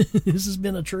mean, this has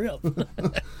been a trip.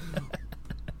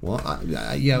 Well,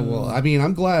 I mean,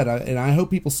 I'm glad, and I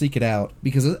hope people seek it out,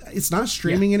 because it's not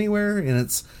streaming anywhere, and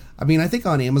it's, I mean, I think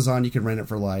on Amazon you can rent it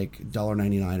for like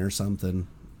 $1.99 or something.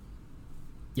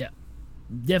 Yeah.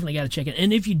 definitely got to check it.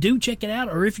 And if you do check it out,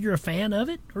 or if you're a fan of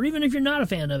it, or even if you're not a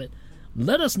fan of it,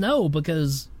 let us know,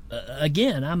 because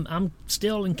again, I'm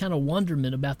still in kind of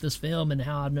wonderment about this film and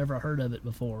how I've never heard of it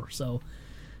before. So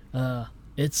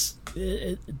it's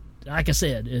like I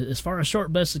said, as far as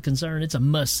Short Bus is concerned, it's a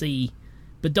must see.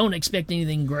 But don't expect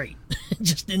anything great.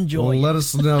 Just enjoy. Well, let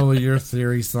us know your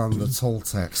theories on the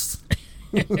Toltecs.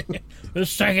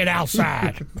 Let's take it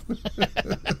outside.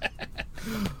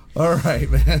 All right,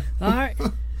 man. All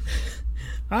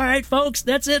right, folks.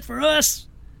 That's it for us.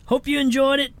 Hope you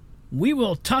enjoyed it. We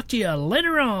will talk to you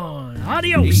later on.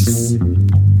 Adios. Peace.